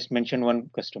 I just mentioned one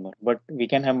customer, but we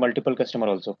can have multiple customer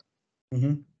also.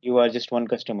 Mm-hmm. You are just one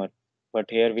customer, but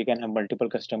here we can have multiple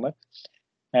customer,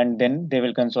 and then they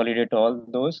will consolidate all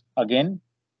those. Again,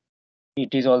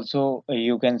 it is also,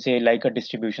 you can say, like a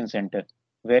distribution center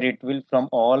where it will from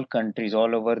all countries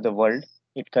all over the world,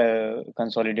 it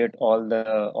consolidate all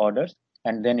the orders,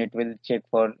 and then it will check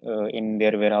for in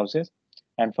their warehouses,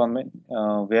 and from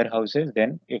warehouses,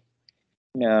 then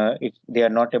if they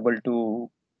are not able to,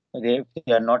 if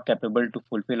they are not capable to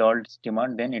fulfill all its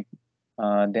demand, then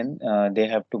they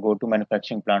have to go to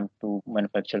manufacturing plant to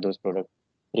manufacture those products,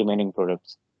 remaining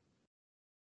products.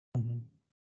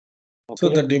 So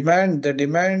Okay. the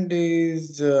demand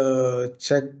is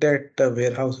checked at the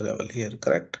warehouse level here,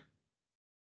 correct?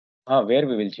 Where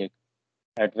we will check?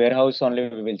 At warehouse only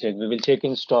we will check. We will check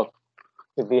in stock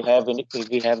if we have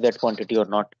that quantity or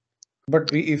not. But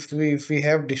if we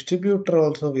have distributor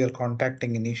also, we are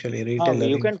contacting initially retailer.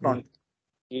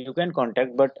 You can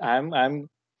contact, but I'm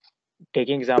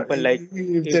taking But example like if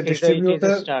the it is a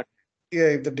distributor, start. yeah,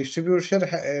 if the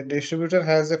distributor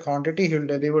has a quantity, he'll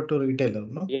deliver to retailer,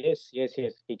 no? Yes.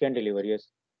 He can deliver. Yes,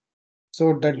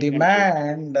 So he can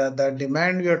deliver. the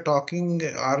demand we are talking,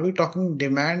 are we talking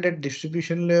demand at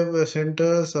distribution level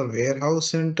centers or warehouse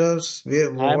centers?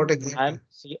 Where, what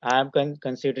exactly? I'm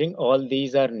considering all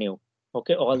these are new.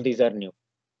 Okay, all these are new.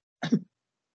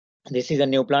 This is a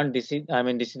new plant. This is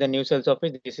the new sales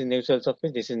office. This is new sales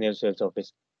office. This is new sales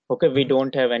office. Okay, we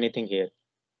don't have anything here.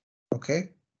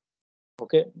 Okay.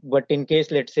 Okay, but in case,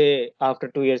 let's say after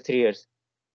 2 years, 3 years,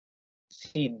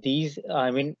 see these,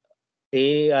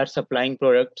 they are supplying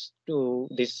products to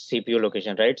this CPU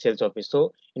location, right? Sales office.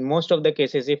 So in most of the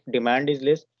cases, if demand is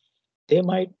less, they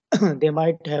might they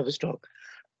might have stock.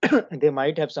 They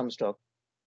might have some stock,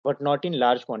 but not in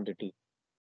large quantity.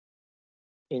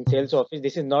 In sales office,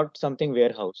 this is not something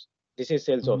warehouse. This is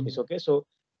sales office. Okay, so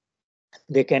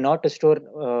they cannot store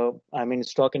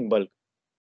stock in bulk.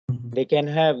 They can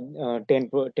have 10,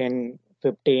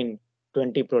 15,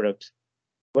 20 products.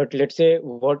 But let's say,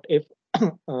 what if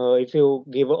if you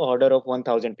give an order of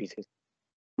 1,000 pieces,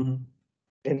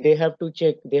 then they have to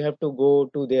check. They have to go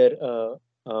to their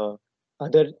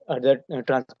other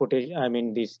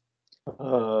transportation. These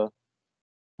uh,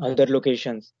 other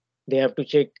locations. They have to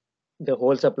check the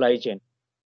whole supply chain.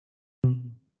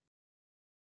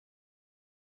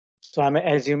 So I'm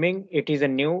assuming it is a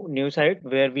new site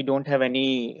where we don't have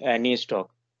any stock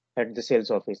at the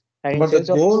sales office. And in But the sales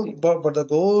office, goal, but the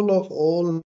goal of all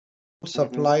mhm,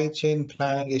 supply chain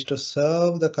planning is to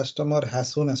serve the customer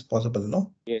as soon as possible,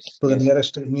 no? yes, To the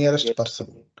yes, nearest yes,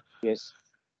 person. yes.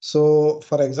 So,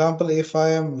 for example, if I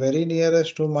am very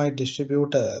nearest to my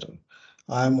distributor,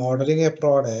 I am ordering a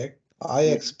product. I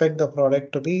Mhm. expect the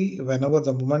product to be whenever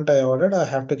the moment I ordered, I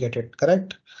have to get it,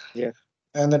 correct? Yeah.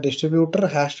 And the distributor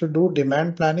has to do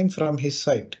demand planning from his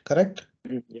side, correct?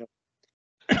 Yeah.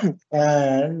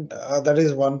 And that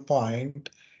is one point.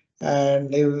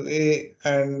 And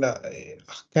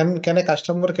can a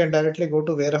customer can directly go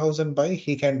to warehouse and buy?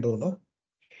 He can do, no?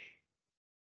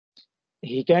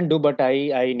 He can do, but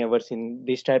I never seen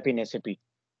this type in SAP.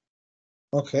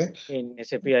 Okay. In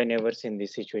SAP, I never seen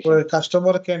this So situation. a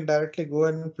customer can directly go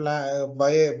and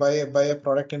buy a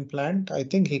product in plant. I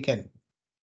think he can.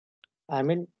 I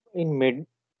mean, in mid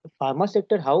pharma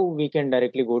sector, how we can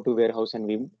directly go to warehouse and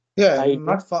we? Yeah, I don't.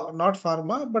 not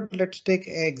pharma, but let's take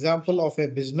an example of a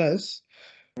business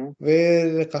Hmm.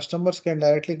 where the customers can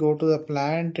directly go to the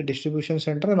plant distribution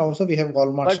center, and also we have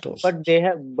Walmart stores. But they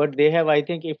have. I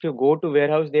think if you go to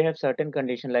warehouse, they have certain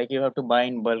condition like you have to buy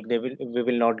in bulk. We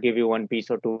will not give you one piece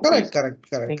or two piece. Think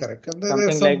Correct. And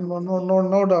there's something like.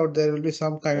 some no doubt there will be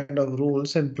some kind of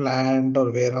rules in plant or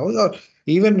warehouse, or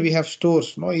even we have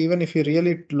stores. No, even if you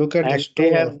really look at the And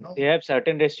store, no, they have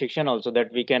certain restriction also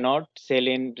that we cannot sell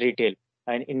in retail,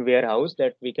 and in warehouse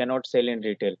that we cannot sell in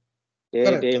retail. They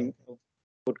correct.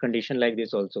 put condition like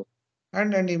this also.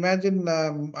 And imagine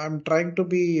I'm trying to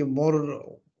be more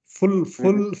Hmm.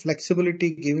 full flexibility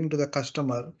giving to the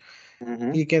customer.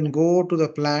 Hmm. He can go to the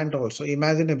plant also.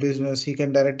 Imagine a business, he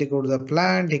can directly go to the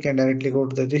plant, he can directly go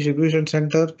to the distribution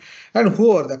center, and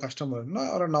who are the customer, no?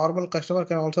 Or a normal customer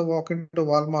can also walk into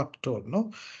Walmart store,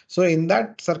 no? So in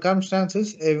that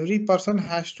circumstances, every person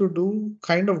has to do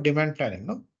kind of demand planning,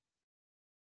 no?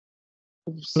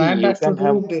 See, Plant you has to can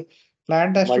have do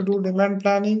plant has to multi. do demand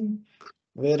planning.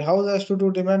 Warehouse has to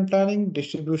do demand planning.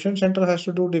 Distribution center has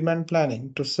to do demand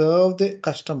planning to serve the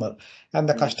customer. And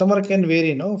the Mm. customer can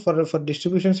vary, no? For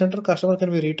distribution center, customer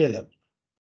can be retailer,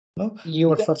 no? You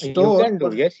But can for you store, can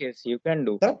do, yes, you can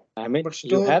do. correct? I mean, But you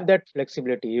store have that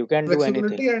flexibility. You can do anything.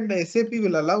 flexibility and SAP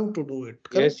will allow to do it,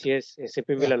 correct? Yes, SAP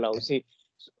Yeah. will allow. See,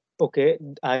 okay,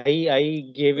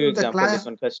 I gave you The example this class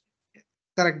one first.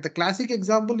 Correct. The classic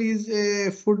example is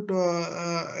a food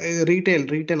a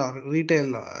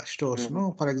retail stores. Mm-hmm.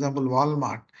 No, for example,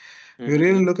 Walmart. You Mm-hmm.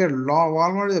 really look at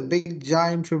Walmart is a big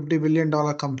giant $50 billion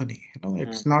company. You know,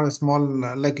 it's not a small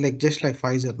like just like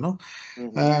Pfizer. No,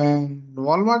 Mm-hmm. and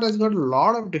Walmart has got a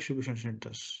lot of distribution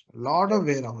centers, a lot Yes. of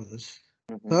warehouses,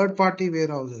 Mm-hmm. third-party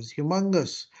warehouses,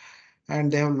 humongous,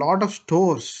 and they have a lot of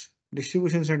stores,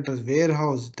 distribution centers,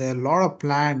 warehouse. There are a lot of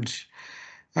plants,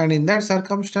 and in that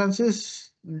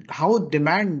circumstances, how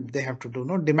demand they have to do.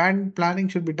 No, demand planning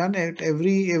should be done at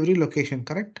every location.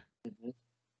 Correct? Mm-hmm.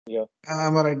 Yeah.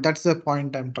 Am I right? That's the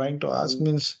point I'm trying to ask. Mm.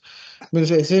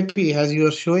 Means SAP as you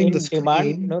are showing the In demand,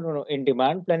 screen. no. In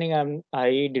demand planning,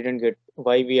 I didn't get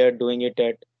why we are doing it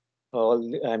at all.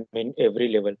 I mean, every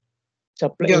level.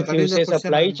 Supply. Yeah, If that you is the say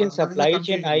question. That is the supply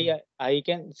chain, confusion. I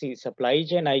can see supply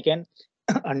chain. I can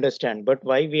understand, but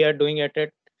why we are doing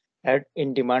it at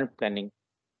in demand planning?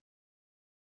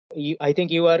 I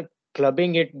think you are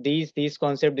clubbing it these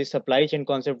concept, this supply chain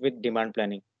concept with demand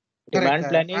planning. Correct. Demand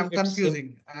planning, I'm it's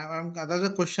confusing. That's a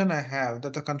question I have.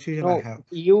 That's a confusion I no, have.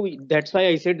 you. That's why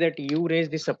I said that you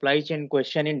raised the supply chain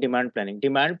question in demand planning.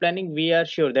 Demand planning, we are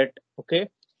sure that okay,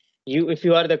 you if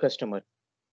you are the customer,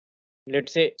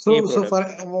 let's say a So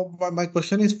product. for my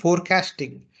question is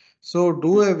forecasting. So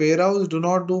do Hmm. a warehouse do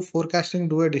not do forecasting,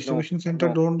 do a No, distribution center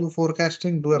no, don't do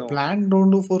forecasting, do a no. plant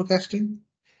don't do forecasting?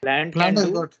 Plant Plant can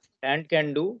has do, got plant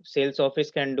can do, sales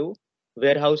office can do,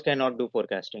 warehouse cannot do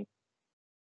forecasting.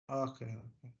 okay.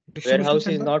 Distribution Warehouse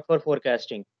is center? not for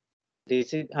forecasting.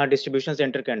 This is distribution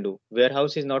center can do.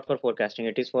 Warehouse is not for forecasting.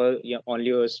 It is for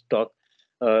only a stock,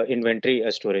 inventory,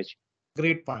 storage.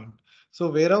 Great point. So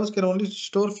warehouse can only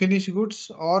store finished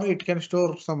goods or it can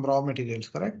store some raw materials,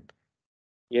 correct?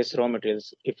 Yes, raw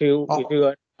materials. If you Oh,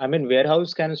 are, I mean,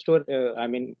 warehouse can store. I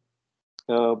mean,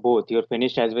 both your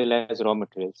finished as well as raw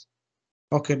materials.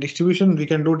 okay. Distribution, we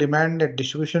can do demand at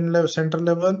distribution level, center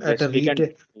level, at Yes, a we can.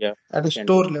 retail, Yeah, at we a can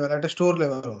do. store level, at a store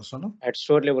level also, no? At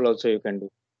store level also you can do.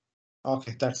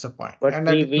 Okay, that's the point. But And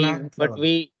at we the we plant but level.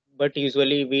 we but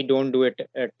usually we don't do it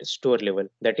at store level.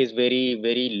 That is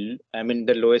very. I mean,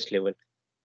 the lowest level.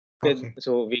 Okay, Okay.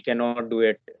 so we cannot do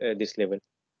it this level.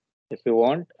 If you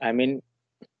want, I mean,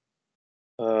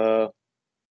 uh,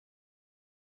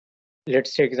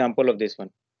 let's take example of this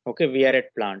one. Okay, we are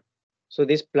at plant. So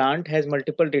this plant has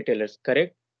multiple retailers,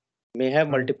 correct? May have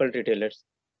Right. multiple retailers.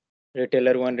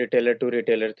 Retailer 1, retailer 2,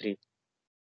 retailer 3.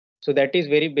 So that is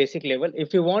very basic level.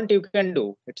 If you want, you can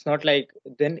do. It's not like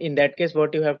then in that case,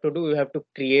 what you have to do, you have to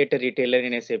create a retailer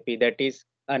in SAP. That is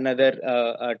another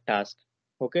task.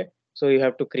 Okay, so you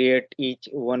have to create each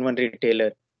one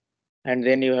retailer, and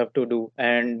then you have to do,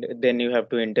 and then you have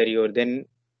to enter your. Then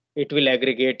it will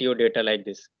aggregate your data like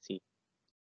this. See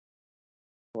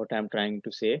what I'm trying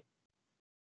to say.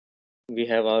 We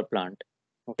have our plant.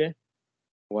 Okay,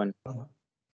 one. Uh,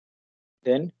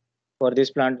 Then for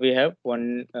this plant, we have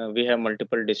one. We have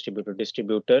multiple distributor.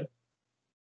 Distributor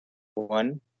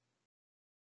one,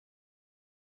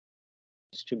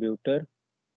 distributor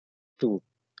two.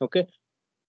 Okay.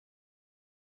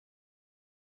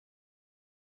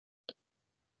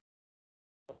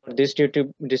 For this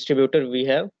distributor, we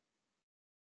have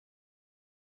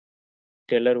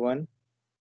retailer one,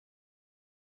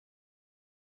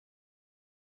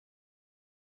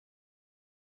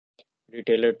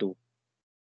 retailer two.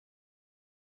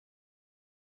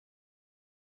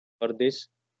 For this,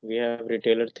 we have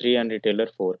retailer three and retailer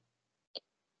four.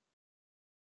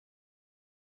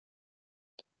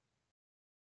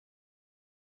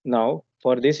 Now,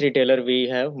 for this retailer, we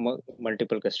have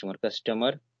multiple customer.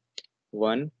 Customer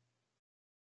one,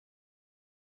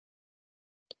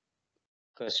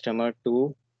 customer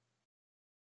two,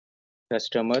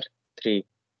 customer three.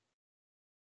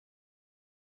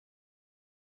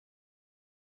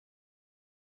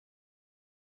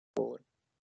 Four.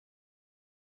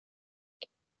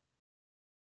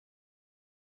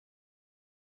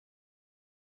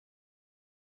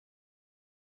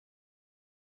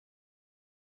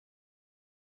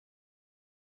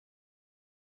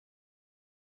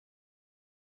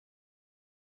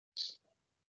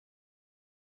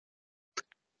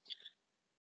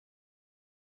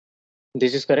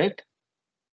 This is correct.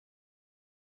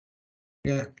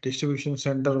 Yeah, distribution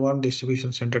center 1,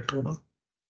 distribution center 2, no?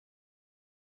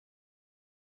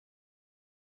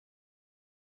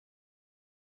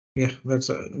 Yeah, that's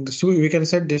we can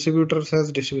set distributors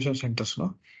as distribution centers,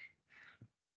 no?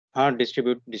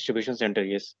 Distribution center,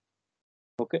 yes.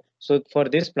 Okay, so for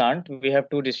this plant we have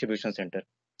two distribution center.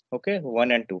 Okay,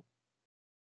 1 and 2.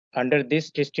 Under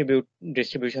this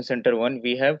distribution center 1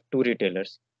 we have two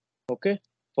retailers. Okay,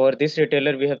 for this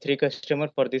retailer we have three customer.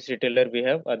 For this retailer we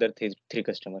have other three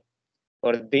customer.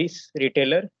 For this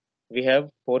retailer we have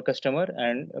four customer,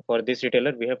 and for this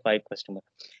retailer we have five customer.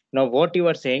 Now what you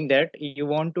are saying that you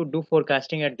want to do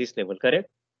forecasting at this level, correct?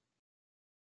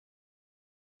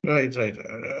 Right.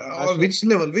 So, Which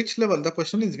level? Which level? The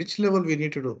question is which level we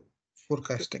need to do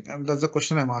forecasting, and that's the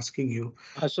question I'm asking you.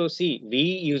 so see, we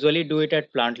usually do it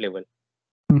at plant level.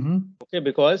 Okay,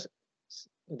 because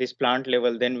this plant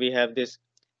level, then we have this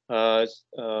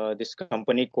this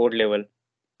company code level,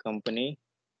 company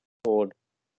code.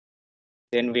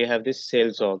 Then we have this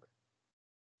sales org.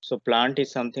 So plant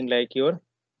is something like your.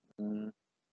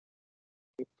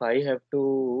 If I have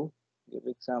to give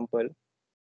example,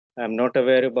 I'm not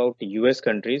aware about US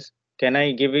countries. Can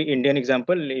I give an Indian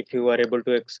example if you are able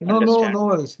to understand? No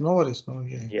worries. No,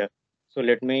 yeah. Yeah. So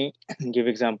let me give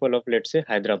example of, let's say,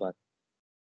 Hyderabad.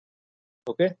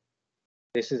 Okay,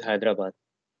 this is Hyderabad.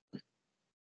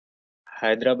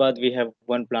 Hyderabad, we have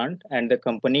one plant, and the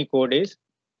company code is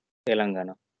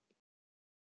Telangana.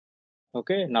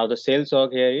 Okay, now the sales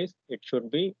org here is, it should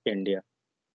be India.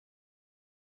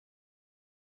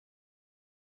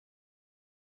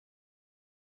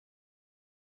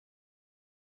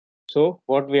 So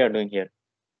what we are doing here,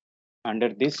 under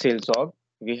this sales org,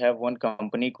 we have one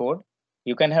company code.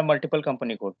 You can have multiple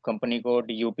company code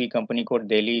UP, company code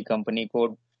Delhi, company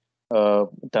code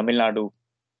Tamil Nadu.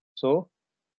 So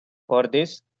for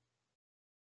this,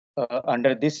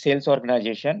 under this sales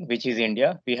organization, which is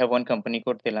India, we have one company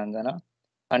code Telangana.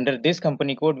 Under this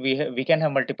company code, we can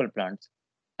have multiple plants.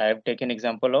 I have taken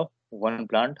example of one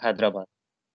plant, Hyderabad.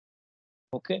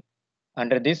 Okay,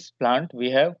 under this plant,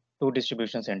 we have two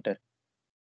distribution center.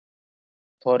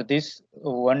 For this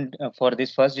for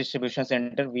this first distribution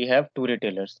center, we have two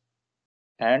retailers,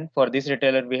 and for this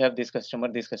retailer, we have this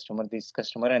customer, this customer, this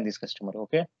customer, and this customer.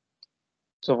 Okay,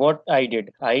 so what I did,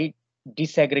 I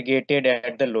disaggregated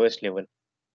at the lowest level.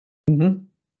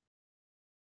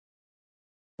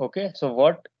 Okay, so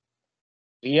what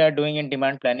we are doing in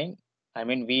demand planning, I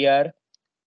mean, we are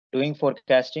doing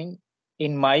forecasting.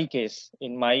 In my case,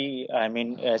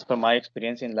 as per my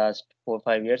experience in last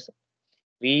 4-5 years,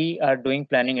 we are doing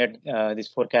planning at this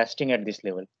forecasting at this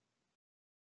level.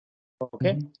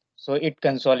 Okay, so it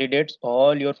consolidates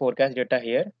all your forecast data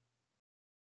here.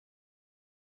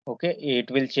 Okay, it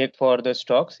will check for the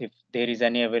stocks if there is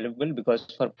any available, because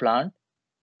for plant,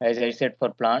 as I said, for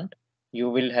plant, you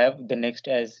will have the next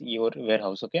as your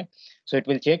warehouse. Okay, so it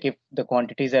will check if the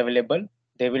quantity is available,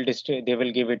 they will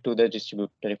give it to the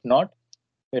distributor. If not,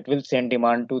 it will send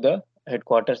demand to the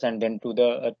headquarters and then to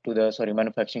the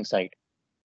manufacturing site.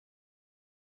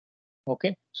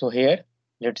 Okay, so here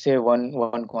let's say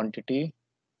one quantity,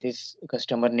 this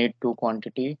customer need 2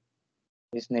 quantity,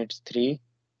 this needs 3,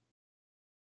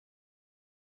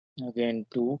 again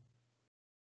 2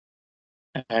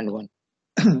 and 1.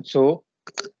 So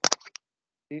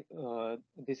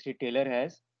this retailer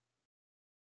has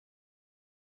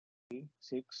 3,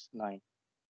 6, 9.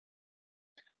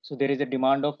 So there is a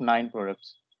demand of 9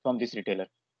 products from this retailer.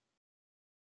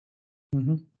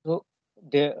 So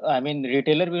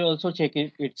retailer will also check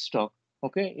its stock.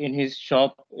 Okay, in his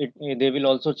shop, they will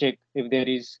also check if there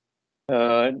is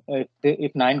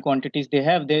if 9 quantities they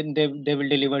have, then they will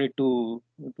deliver it to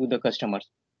the customers.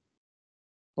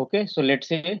 Okay, so let's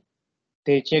say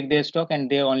they check their stock and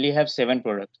they only have 7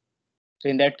 products. So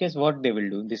in that case, what they will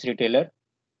do, this retailer,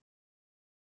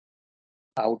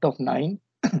 out of 9,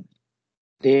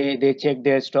 they check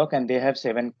their stock and they have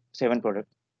 7 products.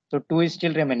 So 2 is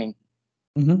still remaining.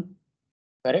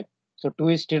 Correct. So 2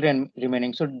 is still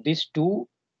remaining. So this 2,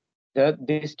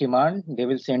 this demand they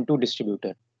will send to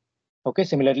distributor. Okay,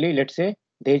 similarly, let's say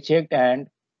they checked and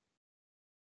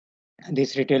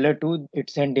this retailer 2,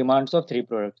 it sent demands of 3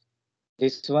 products.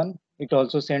 This one, it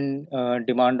also send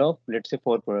demand of, let's say,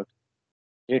 4 products.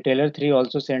 Retailer 3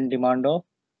 also send demand of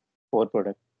 4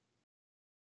 products.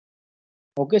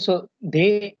 Okay, so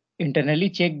they internally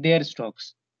check their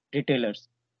stocks, retailers.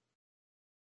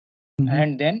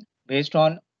 And then based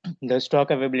on the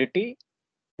stock availability,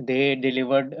 they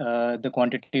delivered the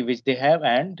quantity which they have,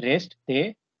 and rest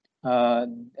they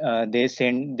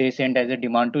send as a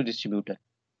demand to distributor.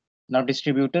 Now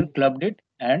distributor clubbed it,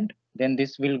 and then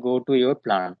this will go to your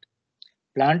plant.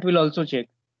 Plant will also check.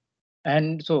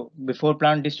 And so before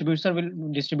plant, distributor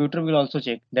will also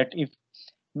check that if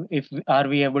are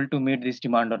we able to meet this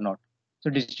demand or not. So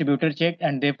distributor checked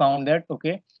and they found that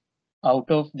okay,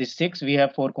 out of this 6 we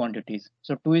have 4 quantities,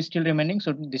 so 2 is still remaining,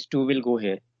 so this 2 will go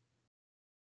here.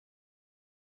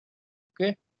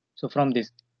 Okay, so from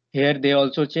this here they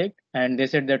also checked and they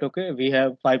said that okay, we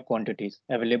have 5 quantities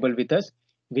available with us,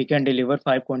 we can deliver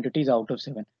 5 quantities out of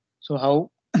 7. So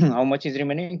how how much is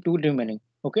remaining? 2 remaining.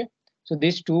 Okay, so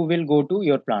this 2 will go to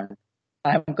your plant.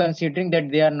 I am considering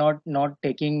that they are not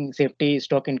taking safety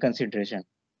stock in consideration.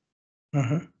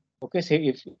 Okay, so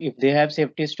if they have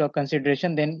safety stock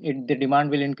consideration, then the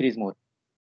demand will increase more.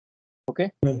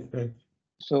 Okay, Right.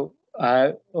 so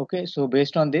okay, so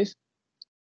based on this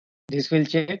will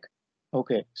check.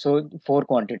 Okay, so 4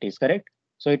 quantities, correct?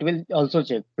 So it will also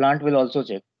check, plant will also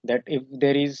check that if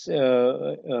there is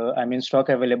I mean stock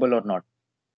available or not.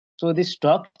 So this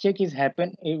stock check it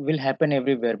will happen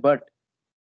everywhere, but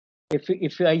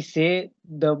if I say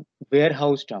the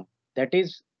warehouse term, that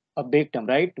is a big term,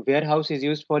 right? Warehouse is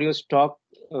used for your stock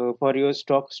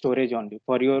storage only,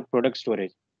 for your product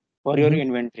storage, for your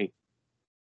inventory.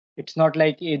 It's not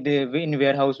like in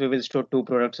warehouse we will store 2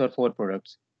 products or 4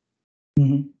 products.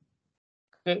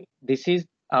 Okay, this is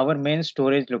our main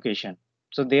storage location.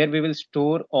 So there we will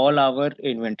store all our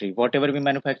inventory. Whatever we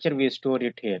manufacture, we store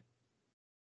it here.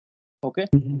 Okay,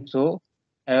 so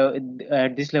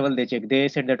at this level they check. They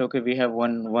said that okay, we have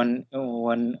one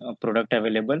product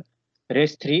available.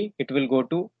 Rest 3 it will go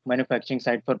to manufacturing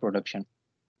site for production.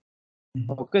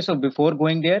 Okay, so before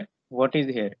going there, what is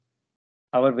here?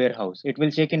 Our warehouse. It will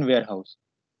check in warehouse.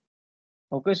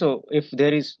 Okay, so if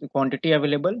there is quantity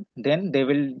available, then they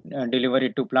will deliver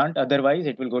it to plant. Otherwise,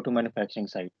 it will go to manufacturing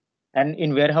site. And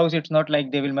in warehouse, it's not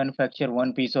like they will manufacture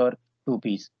 1 piece or 2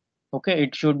 piece. Okay,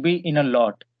 it should be in a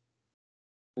lot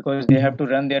because they have to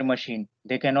run their machine.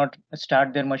 They cannot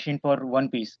start their machine for 1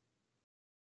 piece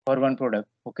for 1 product.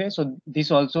 Okay, so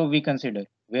this also we consider.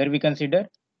 Where we consider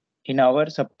in our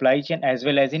supply chain as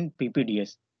well as in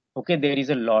PPDS. Okay, there is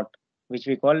a lot which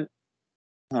we call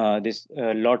this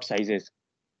lot sizes.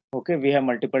 Okay, we have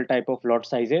multiple type of lot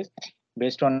sizes.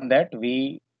 Based on that,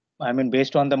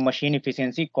 based on the machine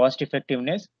efficiency, cost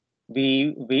effectiveness,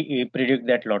 we predict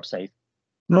that lot size.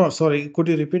 No, sorry, could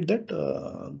you repeat that?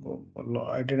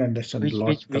 I didn't understand. Which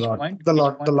point? Okay.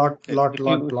 Lot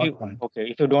point.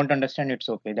 Okay, if you don't understand, it's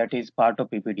okay. That is part of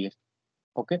PPDS.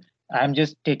 Okay, I'm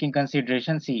just taking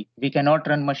consideration. See, we cannot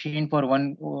run machine for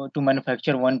one to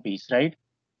manufacture 1 piece, right?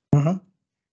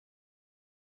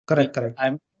 Correct.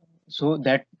 So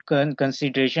that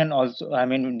consideration also,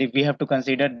 we have to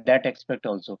consider that aspect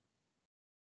also.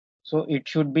 So it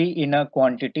should be in a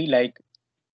quantity like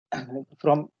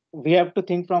we have to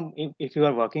think from if you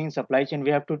are working in supply chain, we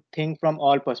have to think from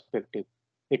all perspective.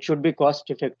 It should be cost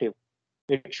effective.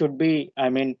 It should be,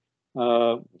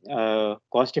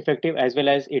 cost effective as well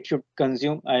as it should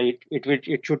consume.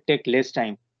 It should take less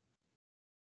time.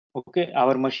 Okay,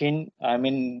 our machine.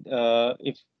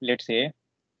 If let's say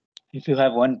if you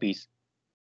have 1 piece,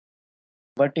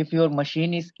 but if your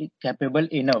machine is capable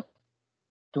enough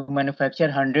to manufacture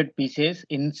 100 pieces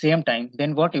in same time,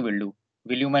 then what you will do?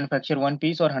 Will you manufacture 1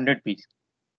 piece or 100 piece?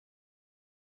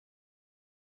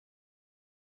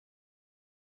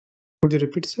 Could you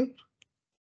repeat, sir?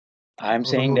 I'm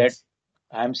saying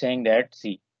that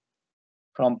see,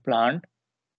 from plant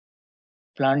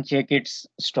check its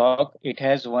stock, it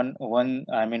has one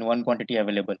quantity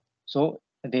available. So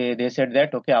they said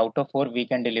that okay, out of 4 we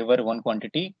can deliver 1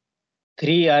 quantity,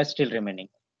 3 are still remaining.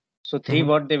 So 3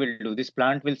 what they will do, this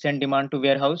plant will send demand to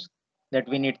warehouse that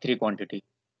we need 3 quantity.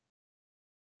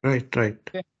 Right.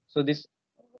 Okay, so this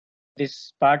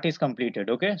part is completed.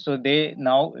 Okay, so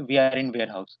now we are in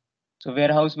warehouse. So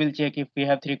warehouse will check if we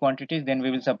have 3 quantities, then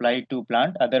we will supply it to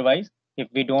plant. Otherwise, if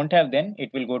we don't have, then it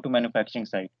will go to manufacturing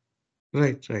site.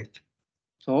 Right.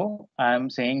 So I am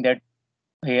saying that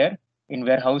here in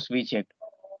warehouse we checked.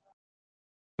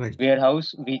 Right.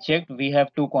 Warehouse we checked. We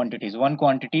have 2 quantities. 1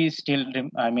 quantity is still.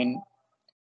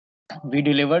 We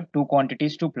delivered 2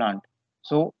 quantities to plant.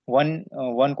 So one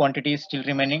quantity is still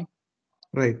remaining.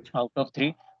 Right. Out of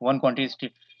 3, 1 quantity is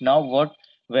still. Now what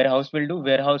warehouse will do?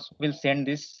 Warehouse will send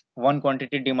this 1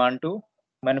 quantity demand to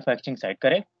manufacturing site.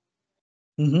 Correct?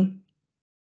 To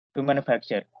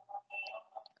manufacture.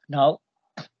 Now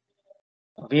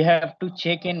we have to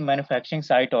check in manufacturing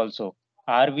site also.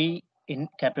 Are we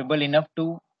capable enough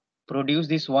to produce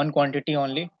this 1 quantity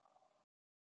only?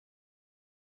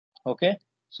 Okay,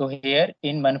 so here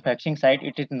in manufacturing site,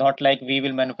 it is not like we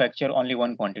will manufacture only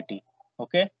 1 quantity.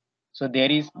 Okay, So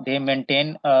they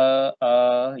maintain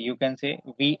you can say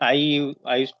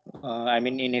I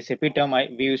mean in SAP term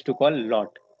we used to call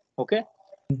lot. Okay.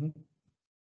 Mhm.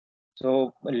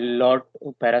 So lot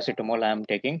paracetamol I am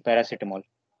taking paracetamol.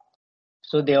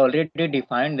 So they already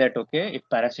defined that okay, if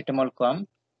paracetamol come,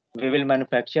 we will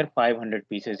manufacture 500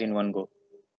 pieces in one go.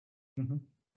 Mhm.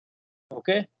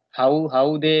 Okay,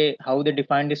 how they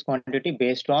define this quantity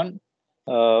based on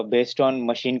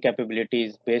machine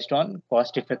capabilities, based on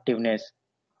cost effectiveness,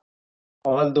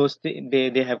 all those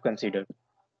they have considered.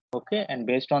 Okay, and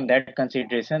based on that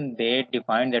consideration, they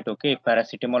define that okay, if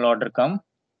paracetamol order come,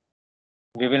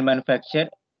 we will manufacture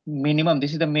minimum.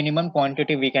 This is the minimum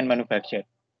quantity we can manufacture.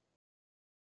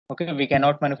 Okay, we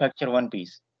cannot manufacture one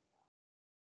piece.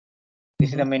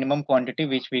 This is the minimum quantity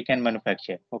which we can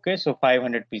manufacture. Okay, so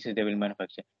 500 pieces they will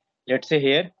manufacture. Let's say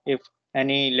here, if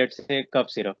any, let's say cup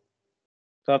syrup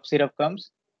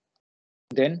comes,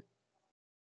 then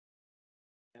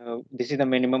this is the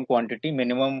minimum quantity,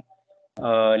 minimum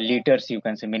liters, you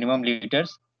can say minimum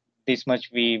liters. This much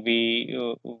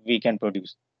we can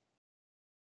produce.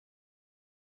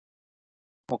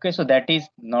 Okay, so that is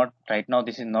not right now.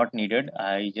 This is not needed.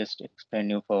 I just explain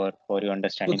you for your So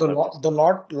understanding the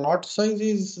purpose. lot size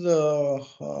is the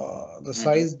Mhm.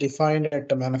 size defined at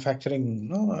the manufacturing.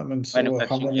 No, I mean, so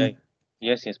Manufacturing, yeah,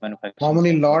 yes, how manufacturing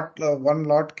many side. lot? One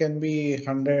lot can be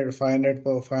 100, 500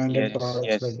 per 500 Yes,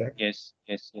 products like yes, that. yes,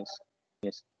 yes, yes,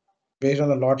 yes. Based on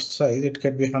the lot size, it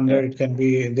can be Yeah, 100. It can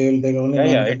be they'll only yeah.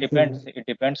 It manufacture. depends. It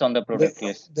depends on the They product.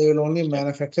 Yes. they will only Step.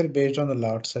 manufacture based on the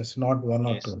lot size, not one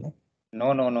or Yes. two. No?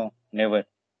 No, no, no. Never.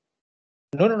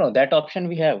 No, no, no. That option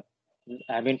we have.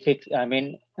 I mean, fix. I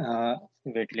mean,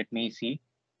 wait. Let me see.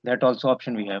 That also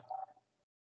option we have.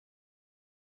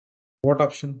 What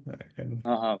option?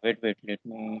 Wait, wait. Let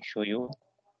me show you.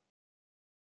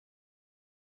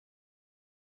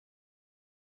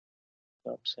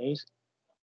 Lot size.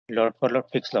 Lot for lot,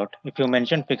 fixed lot. If you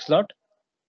mention fixed lot,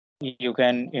 you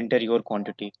can enter your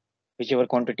quantity, whichever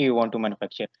quantity you want to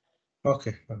manufacture.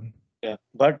 Okay. Yeah.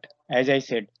 But as I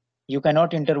said, you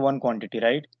cannot enter one quantity,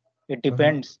 right? It Uh-huh.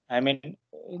 depends. I mean,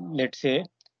 let's say,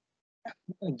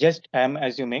 just I'm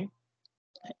assuming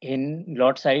in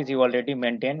lot size you already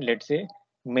maintain, let's say,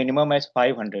 minimum as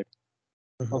 500.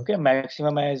 Uh-huh. Okay,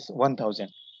 maximum as 1000.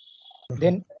 Uh-huh.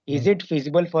 Then is it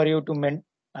feasible for you to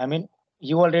I mean,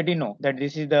 you already know that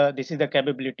this is the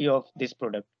capability of this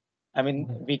product. I mean,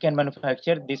 Uh-huh. we can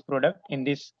manufacture this product in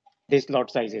this lot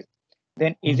sizes.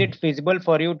 Then is Mhm. it feasible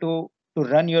for you to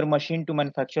run your machine to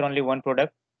manufacture only one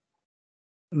product?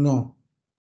 No.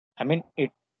 I mean,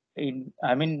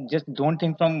 I mean, just don't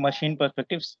think from machine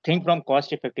perspectives. Think from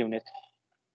cost effectiveness.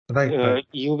 Right. Right.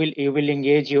 You will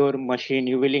engage your machine.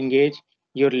 You will engage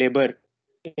your labor,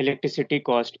 electricity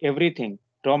cost, everything,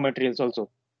 raw materials also.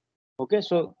 Okay,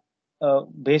 so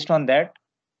based on that,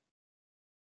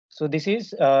 so this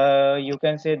is you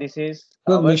can say this is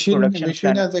The our machine production machine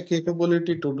planning. has the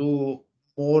capability to do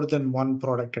more than one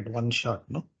product at one shot.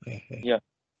 No. Yeah, yeah. Yeah,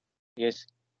 yes.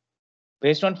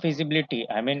 Based on feasibility.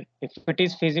 I mean, if it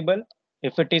is feasible,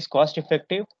 if it is cost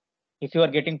effective, if you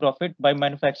are getting profit by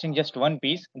manufacturing just one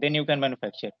piece, then you can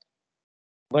manufacture.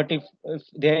 But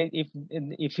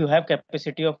if you have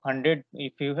capacity of 100,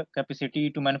 if you have capacity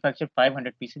to manufacture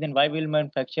 500 pieces, then why will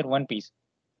manufacture one piece?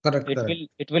 Correct. It Correct. will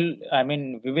it will I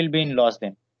mean, we will be in loss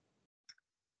then.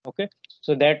 Okay,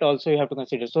 so that also you have to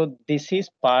consider. So this is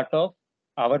part of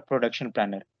our production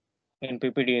planner in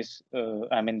PPDS.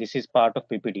 I mean, this is part of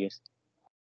PPDS.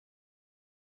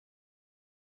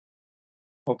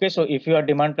 Okay, so if you are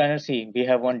demand planner, see, we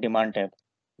have one demand tab.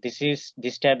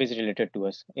 This tab is related to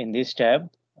us. In this tab,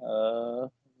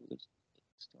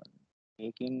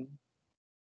 taking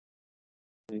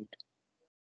wait,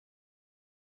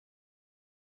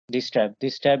 this tab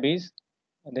is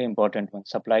the important one.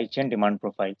 Supply chain demand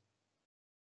profile.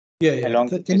 Yeah, yeah. Along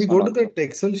So with can we this one go to also. that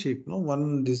Excel sheet? No,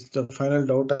 one this the final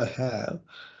doubt I have.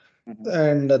 Mhm,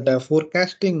 And the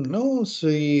forecasting, no,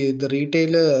 see the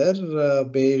retailer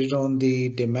based on the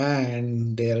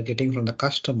demand they are getting from the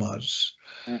customers.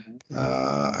 mhm.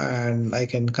 And I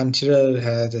can consider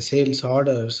as a sales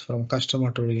orders from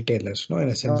customer to retailers, no, in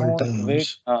a simple No, wait.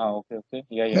 terms. Okay, okay.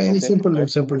 Yeah, yeah. Yeah, in Okay. simple Go in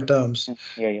ahead. simple terms.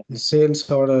 Yeah, yeah. Sales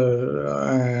order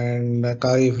and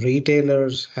if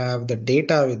retailers have the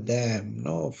data with them,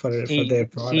 no, for their See,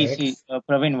 products,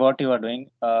 Praveen, what you are doing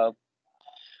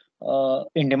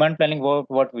in demand planning,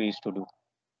 what we used to do,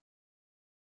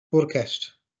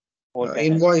 forecast, forecast.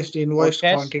 invoiced Forecast,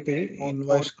 quantity,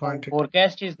 invoiced quantity.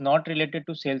 forecast is not related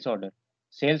to sales order.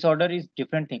 Sales order is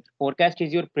different thing. Forecast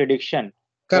is your prediction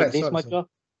that Correct. this Sorry, much sorry. of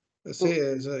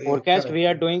Forecast correct. we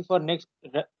are doing for next,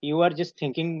 you are just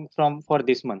thinking for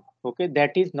this month. Okay,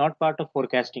 that is not part of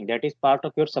forecasting. That is part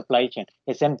of your supply chain,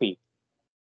 SNP.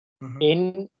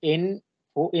 Mhm.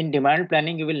 In demand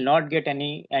planning, you will not get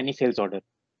any sales order.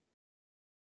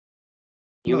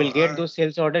 You No, will get those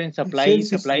sales order in sales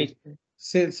history.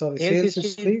 Sales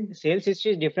history. Sales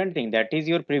history is different thing. That is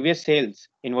your previous sales,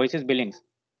 invoices, billings.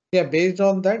 Yeah, based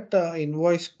on that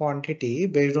invoice quantity,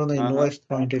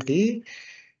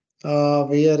 Uh-huh.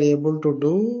 we are able to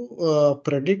do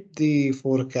predict the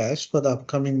forecast for the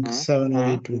upcoming Uh-huh. 7 or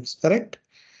 8 weeks, correct?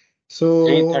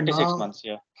 Three So 36 now, months.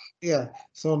 Yeah. yeah,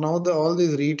 so now all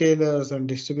these retailers and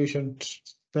distribution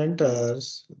Mm-hmm.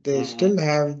 centers, they Mm-hmm. still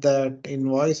have that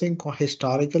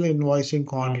historical invoicing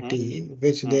Mm-hmm. quantity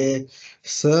which Mm-hmm. they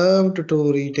served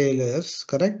to retailers,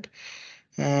 correct?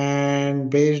 And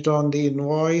based on the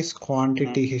invoice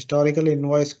quantity, historical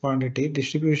invoice quantity,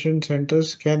 distribution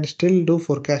centers can still do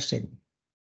forecasting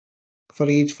for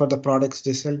the products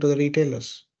they sell to the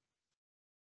retailers.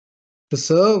 To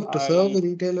serve I.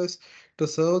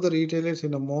 the retailers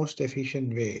in a most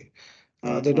efficient way.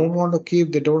 Mm-hmm. They don't want to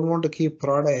keep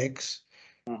products.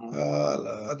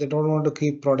 Mm-hmm. They don't want to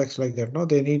keep products like that. No,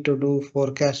 they need to do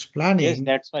forecast Yes, planning.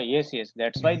 that's why. Yes,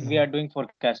 that's why we Yeah. are doing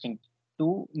forecasting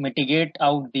to mitigate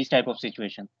out these type of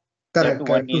situation. That Correct,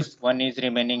 correct. one is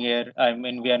remaining here. I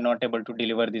mean, we are not able to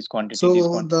deliver this quantity. This So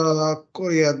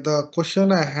quantity. the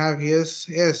question I have here is,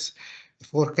 yes,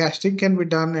 forecasting can be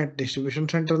done at distribution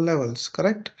center levels,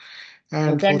 correct? You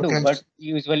And can do, but forecast,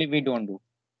 usually we don't do.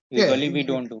 yeah, Usually we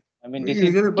don't do. I mean, this is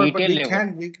usually, but detail we level.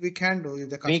 can we can do if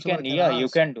the We customer can, can yeah, you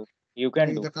ask. can do. You can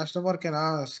If do. the customer can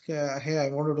ask, hey, I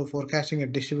want to do forecasting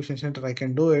at distribution center, I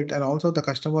can do it. And also the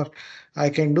customer, I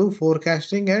can do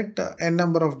forecasting at n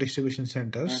number of distribution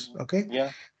centers. Mm-hmm. Okay.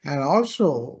 Yeah. And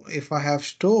also, if I have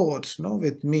stores,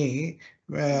 with me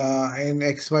Mm-hmm. in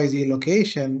XYZ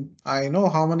location, I know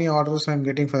how many orders I'm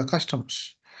getting for the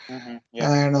customers. Mm-hmm.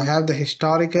 Yeah. And I have the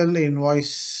historical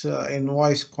invoice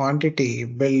quantity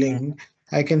Mm-hmm. billing.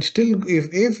 I can still,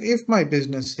 if my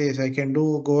business says I can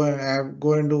go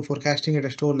and do forecasting at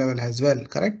a store level as well,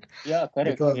 correct? Yeah.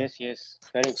 Correct. Because Yes.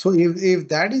 Correct. so if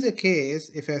that is the case,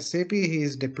 if SAP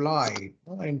is deployed in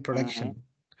Mm-hmm. production,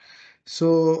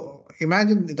 so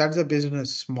imagine that's a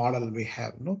business model we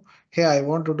have, no? Hey, I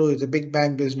want to do is a big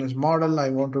bang business model. I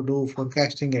want to do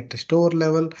forecasting at the store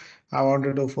level. I want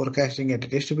to do forecasting at the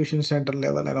distribution center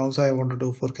level, and also I want to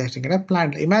do forecasting at a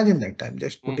plant. Imagine that. I'm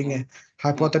just putting Mm-hmm. a Mm-hmm.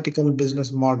 hypothetical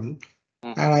business model.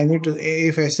 Mm-hmm. And I need to,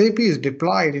 if SAP is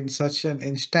deployed in such an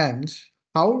instance,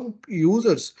 how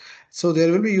users, so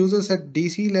there will be users at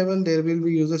DC level, there will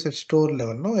be users at store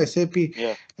level. No, SAP,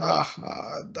 Yeah.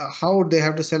 how they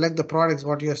have to select the products,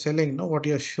 what you're selling, no, what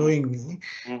you're showing me.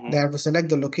 Mm-hmm. They have to select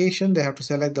the location, they have to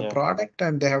select the Yeah. product,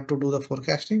 and they have to do the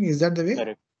forecasting. Is that the way?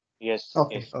 Correct. Yes.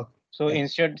 Okay, Yes. okay. So Yeah.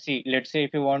 instead, see, let's say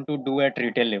if you want to do at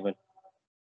retail level,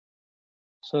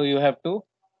 so you have to,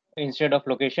 instead of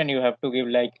location, you have to give,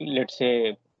 like, let's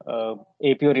say,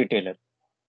 APO retailer.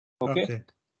 Okay, Okay.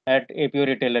 at APO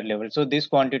retailer level. So this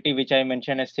quantity which I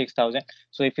mentioned as 6,000.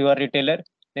 So if you are retailer,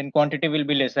 then quantity will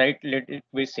be less, right? Let it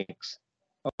be 6.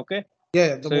 Okay.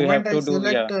 Yeah, So you have to do,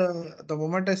 yeah. the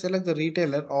moment I select the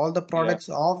retailer, all the Yeah. products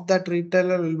of that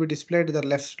retailer will be displayed to the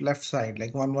left side,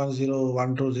 like 110,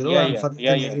 120. Yeah. I'm Yeah. for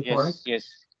Yeah. using Yeah. every Yes. product. Yes.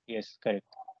 Yes. Correct.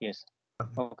 Yes.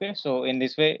 Okay. So in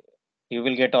this way, you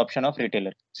will get option of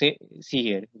retailer. Say, see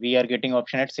here, we are getting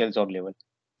option at sales org level.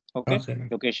 Okay. Okay.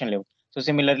 Location level. So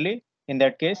similarly, in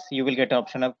that case, you will get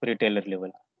option of retailer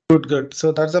level. Good, good.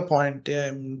 So that's the point. Yeah,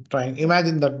 I'm trying.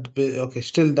 Imagine that. Okay,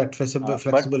 still that But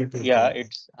flexibility is yeah, there.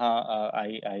 it's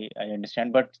I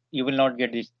understand, but you will not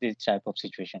get this type of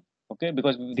situation, okay?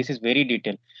 Because this is very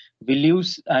detailed. Will you?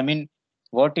 I mean,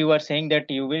 what you are saying that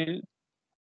you will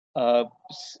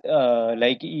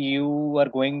like you are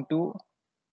going to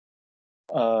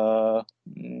uh,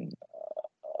 mm,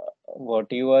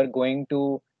 what you are going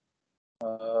to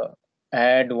uh,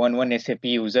 add one SAP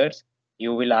users.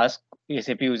 You will ask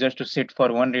SAP users to sit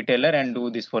for one retailer and do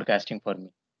this forecasting for me.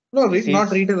 No, This not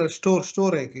is retailer,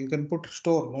 store. You can put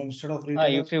store, no, instead of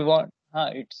retailer. if you want,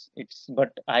 but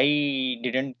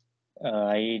didn't,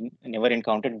 I never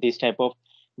encountered this type of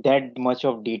that much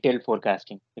of detailed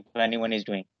forecasting if anyone is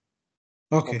doing.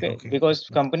 Okay, Okay, okay, okay. because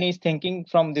company is thinking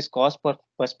from this cost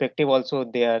perspective also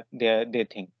they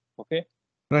think. Okay,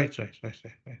 Right.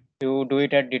 to do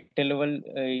it at detail level,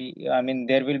 I mean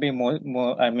there will be more.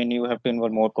 I mean you have to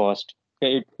involve more cost.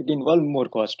 Okay, it involve more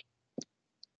cost.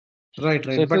 So if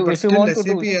But you still want to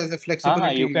do, SAP has a you can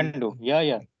flexibility. do.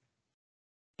 Yeah,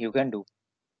 you can do.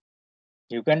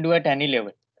 You can do at any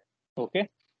level. Okay,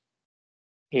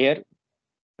 here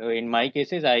In my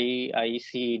cases, I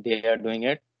see they are doing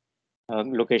it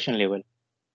location level.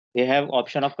 They have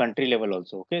option of country level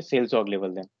also. Okay, sales org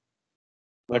level then.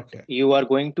 But Okay. you are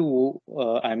going to,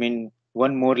 I mean,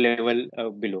 one more level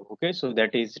below. Okay, so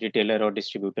that is retailer or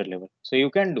distributor level. So you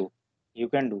can do.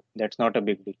 That's not a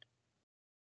big deal.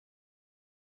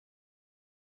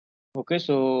 Okay,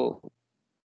 so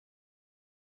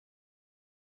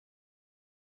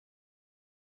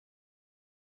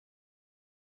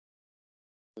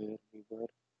where we were.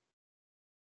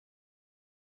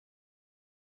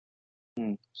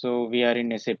 So we are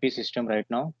in SAP system right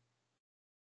now.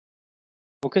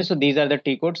 Okay, so these are the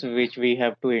T codes which we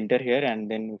have to enter here,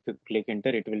 and then if you click enter,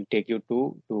 it will take you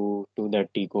to the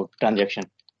T code transaction.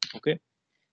 Okay,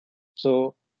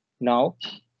 so now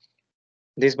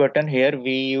this button here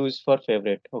we use for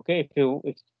favorite. Okay,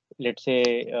 if let's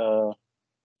say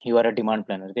you are a demand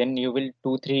planner, then you will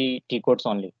 2-3 T codes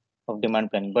only of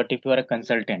demand planning. But if you are a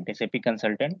consultant, SAP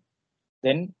consultant,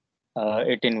 then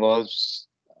it involves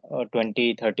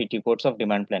 20-30 T codes of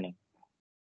demand planning.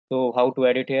 So how to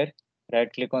add it here?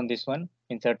 Right click on this one,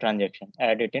 insert transaction,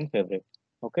 add it in favorite.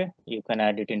 Okay, you can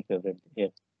add it in favorite here.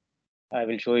 I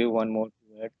will show you one more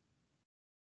to add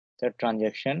the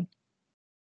transaction.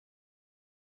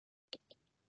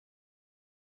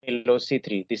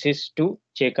 LOC3. This is to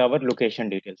check our location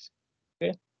details.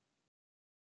 Okay,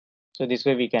 so this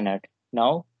way we can add.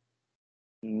 Now,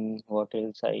 what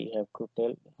else I have to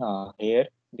tell? Here,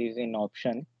 this is in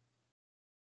option.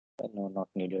 No, not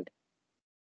needed.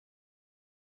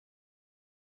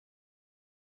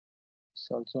 It's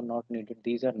also not needed.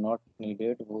 These are not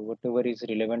needed. Whatever is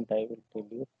relevant, I will tell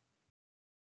you.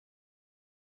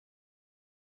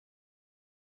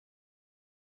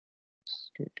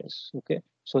 Status. Okay,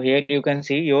 so here you can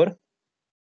see your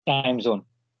time zone.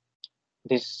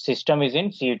 This system is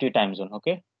in CET time zone.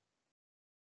 Okay,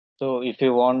 so if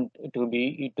you want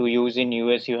to use in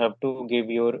US, you have to give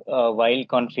your while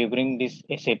configuring this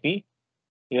SAP,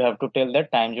 you have to tell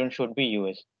that time zone should be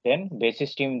US. Then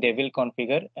basis team they will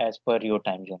configure as per your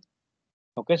time zone.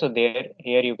 Okay, so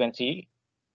here you can see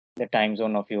the time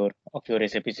zone of your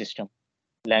SAP system,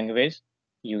 language,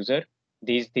 user.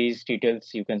 These details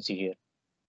you can see here.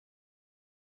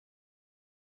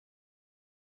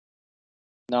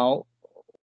 Now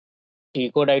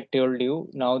T code I told you.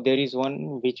 Now there is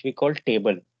one which we call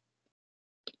table.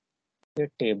 The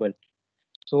table.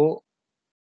 So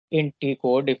in T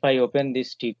code, if I open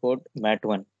this T code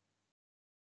mat1,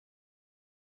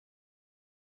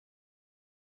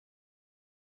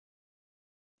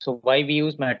 so why we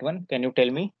use mat1? Can you tell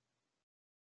me?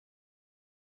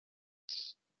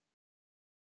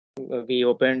 We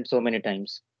opened so many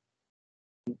times.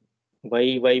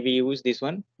 Why we use this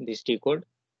one, this T code?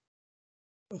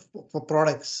 For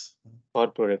products. For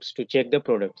products, to check the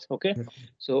products. Okay, Yeah.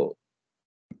 so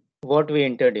what we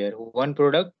entered here, one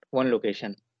product, one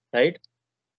location, right?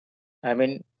 I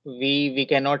mean, we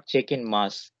cannot check in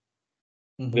mass.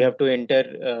 We have to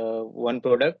enter one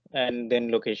product and then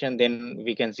location, then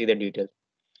we can see the details.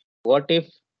 What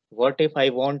if I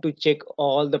want to check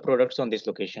all the products on this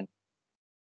location?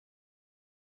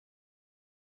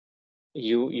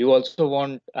 You also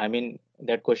want, I mean,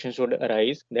 that question should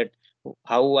arise, that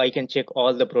how I can check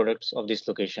all the products of this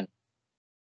location.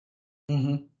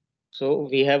 So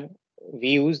we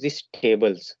use these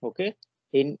tables. Okay,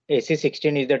 in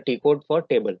AC16 is the T code for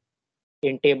table.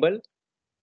 In table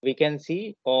we can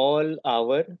see all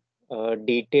our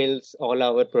details, all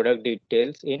our product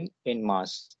details in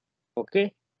mass.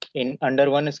 Okay, in under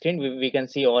one screen we can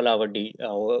see all our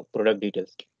product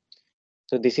details.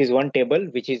 So this is one table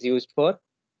which is used for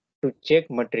to check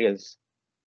materials.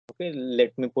 Okay,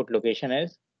 let me put location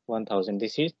as 1000.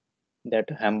 This is that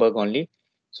Hamburg only.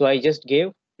 So I just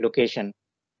gave location.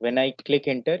 When I click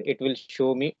enter, it will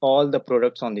show me all the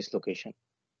products on this location.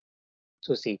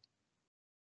 So see,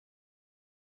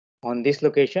 on this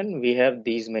location, we have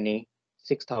these many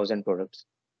 6000 products.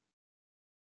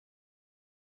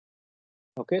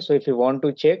 Okay, so if you want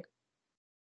to check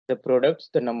the products,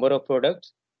 the number of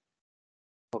products,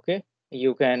 okay,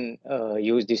 you can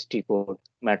use this T code,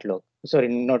 matlog. Sorry,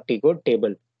 not T code,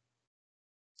 table.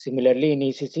 Similarly, in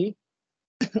ECC,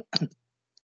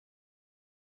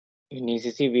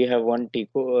 we have one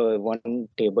one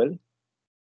table.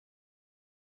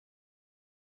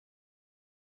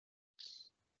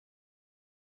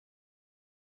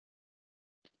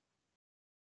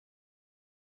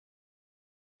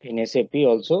 In SAP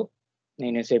also,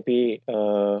 in SAP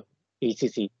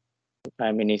ECC,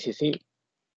 I'm in ECC,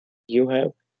 you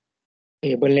have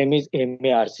table name is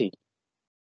MARC.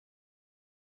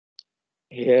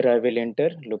 Here I will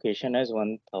enter location as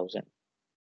 1000.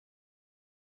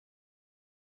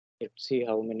 Let's see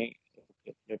how many.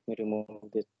 Okay, let me remove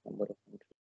this number of entries.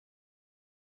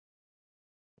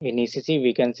 In ECC,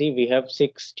 we can see we have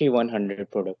 6,100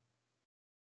 products.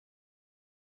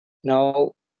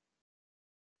 Now,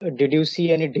 did you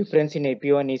see any difference in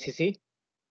APO and ECC?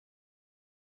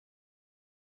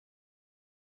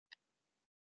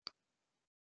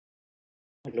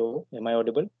 Hello, am I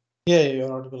audible? Yeah,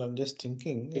 you're audible. I'm just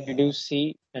thinking. Did you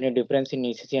see any difference in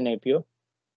ECC and APO?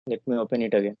 Let me open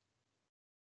it again.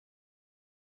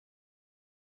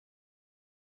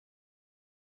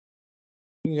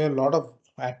 You have a lot of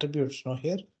attributes, no,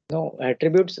 here? No,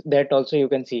 attributes that also you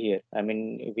can see here. I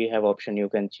mean, we have option you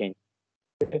can change.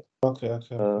 Okay.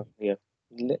 Yeah.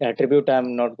 Attribute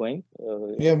I'm not going.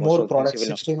 Yeah, Most more of the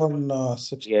things you products, will know. 61,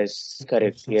 60. Yes,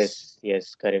 correct.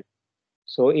 Yes, correct.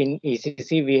 So in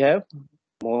ECC we have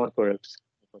more products.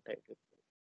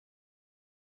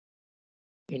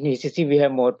 In ECC we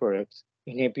have more products.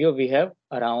 In APO we have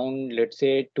around, let's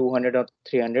say, 200 or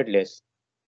 300 less.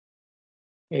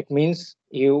 It means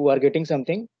you are getting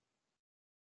something.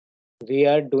 We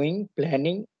are doing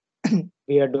planning.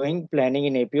 We are doing planning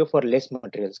in APO for less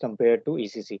materials compared to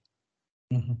ECC.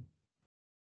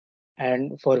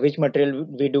 And for which material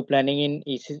we do planning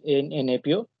in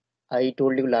APO? I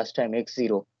told you last time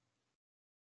X0.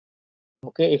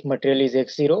 Okay, if material is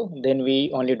X0, then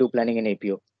we only do planning in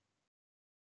APO.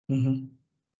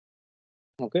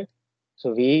 Okay,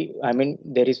 so I mean,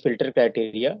 there is filter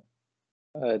criteria.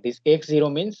 This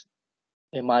X0 means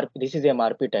MRP. This is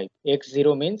MRP type.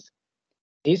 X0 means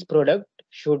this product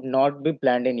should not be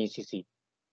planned in ECC.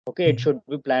 Okay, it should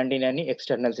be planned in any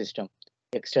external system.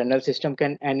 External system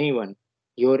can anyone.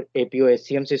 Your APO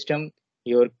SCM system,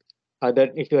 your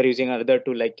other, if you are using other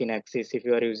tool like Kinaxis, if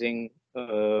you are using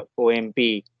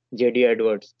OMP, JD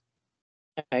AdWords,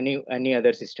 any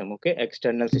other system. Okay,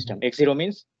 external system. X0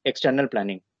 means external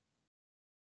planning.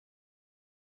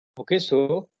 Okay,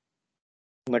 so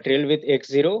material with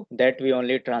X0 that we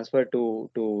only transfer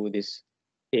to this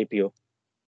APO.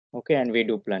 Okay, and we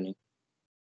do planning.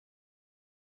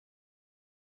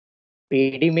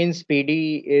 PD means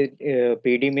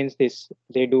this.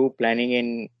 They do planning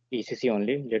in ECC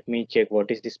only. Let me check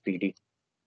what is this PD.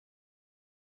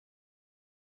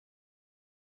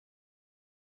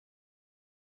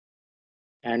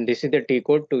 And this is the T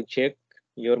code to check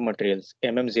your materials.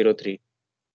 MM03.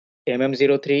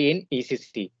 MM03 in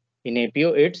ECC. In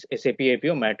APO, it's SAP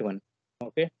APO MAT1.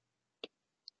 Okay.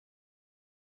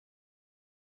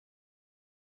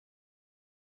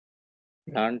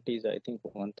 Plant is, I think,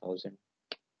 1000.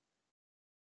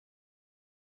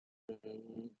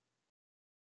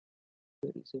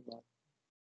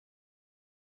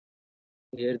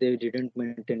 Here they didn't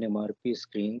maintain MRP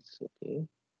screens. Okay.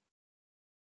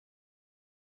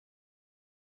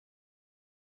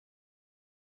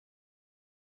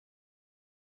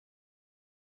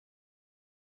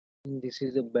 This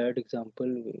is a bad example.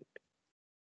 Wait.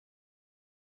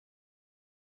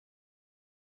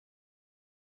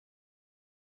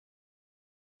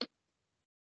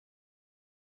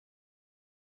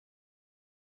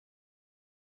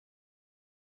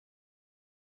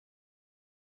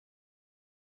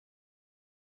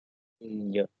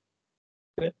 Yeah.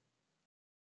 Okay.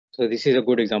 So this is a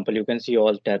good example. You can see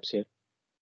all tabs here.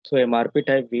 So MRP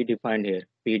type we defined here,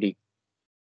 PD.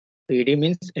 PD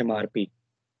means MRP.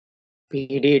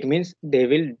 PD, it means they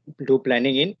will do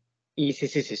planning in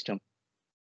ECC system.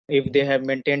 If they have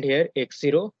maintained here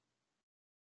X0,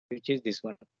 which is this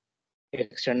one,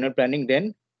 external planning,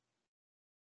 then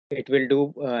it will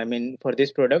do, I mean, for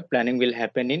this product, planning will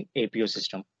happen in APO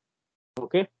system.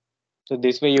 Okay. So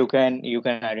this way you can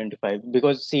identify,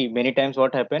 because see, many times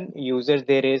what happen, users,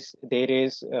 there is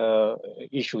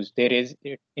issues, there is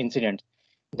incidents,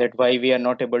 that why we are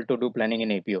not able to do planning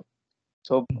in APO.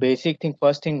 So basic thing,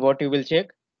 first thing what you will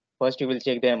check, first you will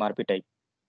check the MRP type.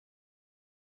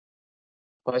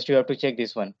 First you have to check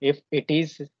this one, if it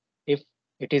is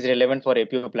relevant for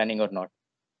APO planning or not.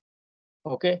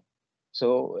 Okay.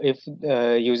 So if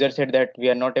user said that we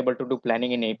are not able to do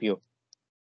planning in APO,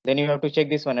 then you have to check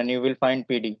this one and you will find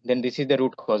PD. Then this is the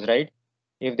root cause, right?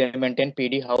 If they maintain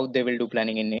PD, how they will do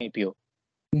planning in APO?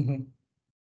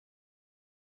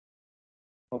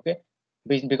 Okay.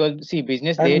 Because see,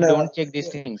 business, they don't check these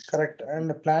things. Correct.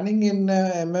 And planning in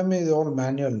MM is all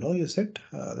manual, no? You said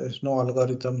there's no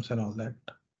algorithms and all that.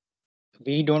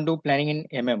 We don't do planning in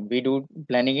MM. We do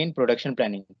planning in production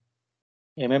planning.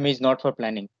 MM is not for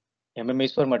planning. MM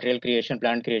is for material creation,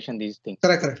 plant creation, these things.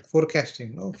 Correct.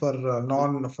 Forecasting, no, for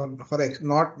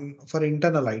not for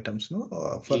internal items, no,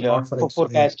 not for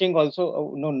forecasting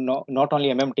also. No, not only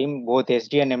MM team. Both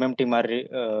SD and MM team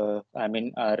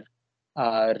are,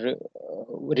 are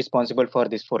responsible for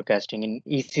this forecasting in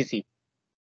ECC.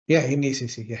 Yeah, in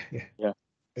ECC. Yeah. Yeah.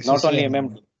 Not SCC only and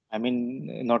MM team. I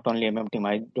mean, not only MM team.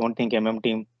 I don't think MM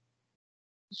team.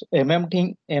 So MM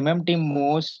team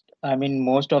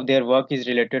most of their work is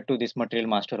related to this material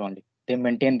master only. They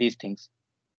maintain these things.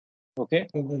 Okay.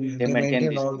 They they maintain maintain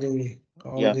these all things.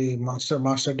 all Yeah. the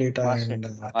master data Master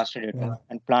and master data yeah,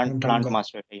 and in terms plant of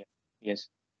master data. Yes.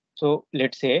 So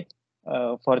let's say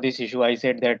for this issue, I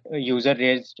said that a user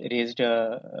raised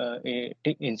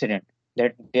incident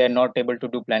that they are not able to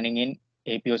do planning in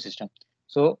APO system.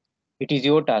 So it is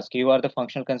your task. You are the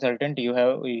functional consultant.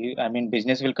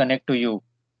 Business will connect to you.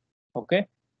 Okay,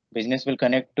 business will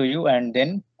connect to you, and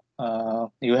then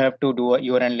you have to do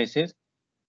your analysis.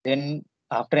 Then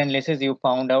after analysis, you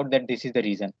found out that this is the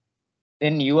reason.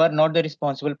 Then you are not the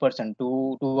responsible person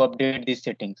to update these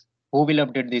settings. Who will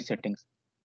update these settings?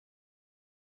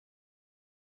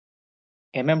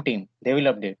 Team, they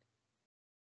will update.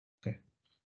 okay.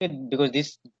 Okay, because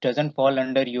this doesn't fall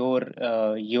under your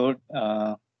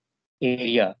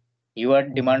area. You are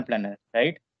demand planner,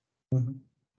 right? Mhm.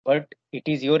 But it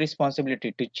is your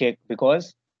responsibility to check,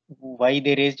 because why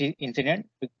they raised the incident,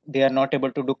 they are not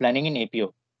able to do planning in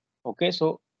APO. Okay,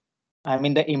 so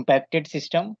the impacted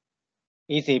system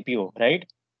is APO, right?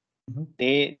 Mhm.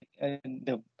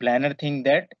 The planner think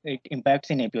that it impacts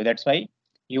in APO. That's why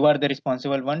you are the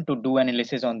responsible one to do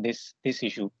analysis on this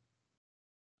issue.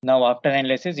 Now after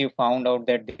analysis, you found out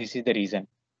that this is the reason.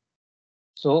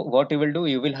 So what you will do,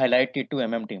 you will highlight it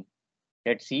to team.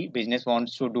 Let's see, business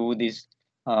wants to do this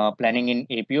planning in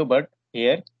APO, but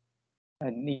here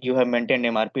you have maintained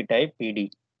MRP type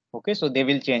PD. Okay, so they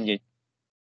will change it,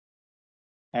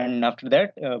 and after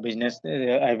that, business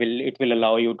it will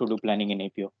allow you to do planning in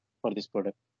APO for this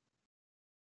product.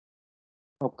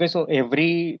 Okay, so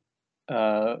every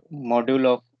module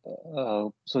of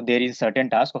so there is certain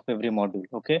task of every module.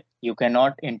 Okay, you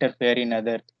cannot interfere in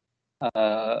other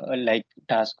like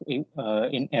task in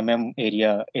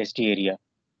area, ST area.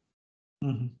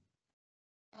 Mhm.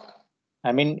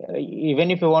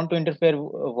 Even if you want to interfere,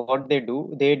 what they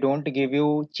do, they don't give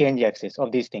you change access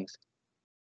of these things.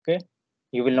 Okay,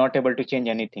 you will not able to change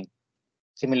anything.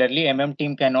 Similarly,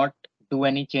 team cannot do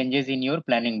any changes in your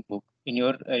planning book, in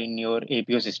your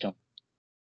APO system.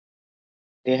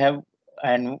 They have,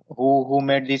 and who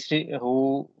made this,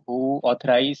 who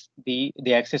authorized the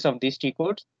access of these T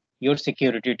codes? Your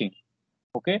security team.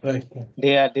 Okay, Right.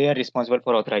 they are responsible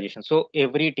for authorization. So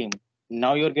every team,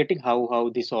 now you're getting how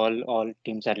this all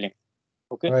teams are linked.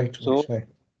 Okay, Right. so Right.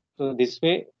 this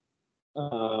way,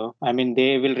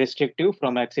 they will restrict you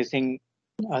from accessing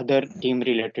other team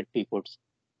related T codes.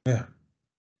 Yeah.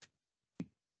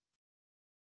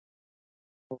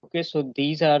 Okay, so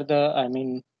these are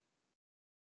the,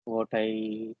 what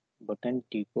I button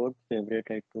T code favorite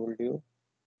I told you.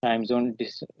 Time zone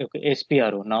this, okay,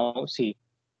 SPRO. Now see,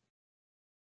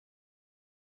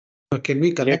 So can we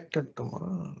let connect it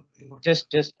tomorrow? just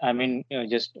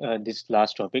this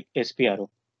last topic, SPRO.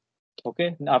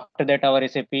 Okay, after that our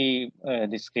SAP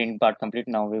the screen part complete.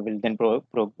 Now we will then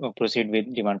proceed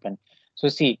with demand plan. So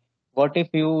see, what if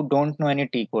you don't know any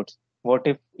T codes? What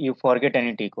if you forget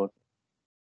any T code?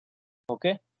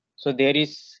 Okay, so there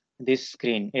is this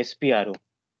screen SPRO.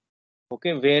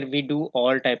 Okay, where we do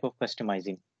all type of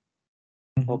customizing.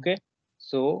 Mhm. Okay,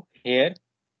 so here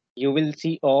you will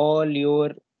see all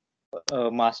your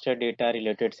master data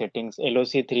related settings,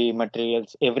 LOC3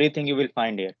 materials, everything you will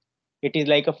find here. It is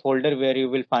like a folder where you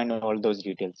will find all those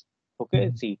details. Okay,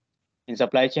 Mhm. see, in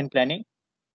supply chain planning,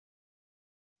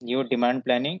 your demand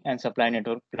planning and supply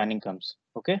network planning comes.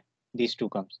 Okay, these two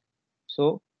comes.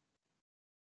 So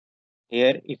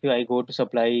here, if I go to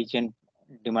supply chain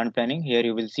demand planning, here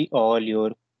you will see all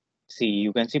your, see,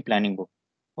 you can see planning book.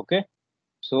 Okay,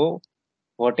 so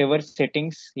whatever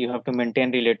settings you have to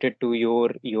maintain related to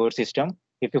your system,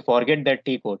 if you forget that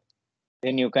T code,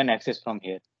 then you can access from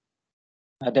here.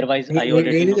 Otherwise, I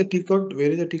already Where is know. the T code?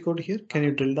 Where is the T code here? Can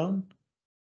you drill down?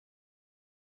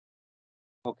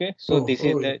 Okay, so Oh, this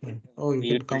is the,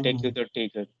 you it can will take you come. the T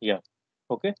code. Yeah.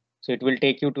 Okay, so it will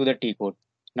take you to the T code.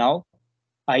 Now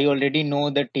I already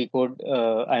know the T code.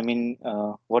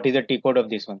 What is the T code of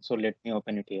this one? So let me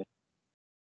open it here.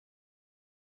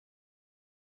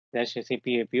 Dash SAP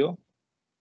APO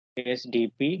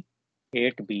SDP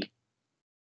 8B.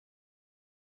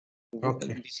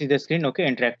 Okay. This is the screen. Okay,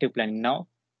 interactive planning. Now,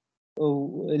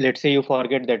 let's say you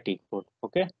forget the T code.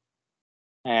 Okay,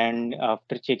 and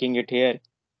after checking it here,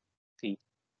 see,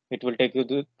 it will take you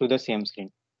to the same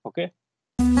screen. Okay,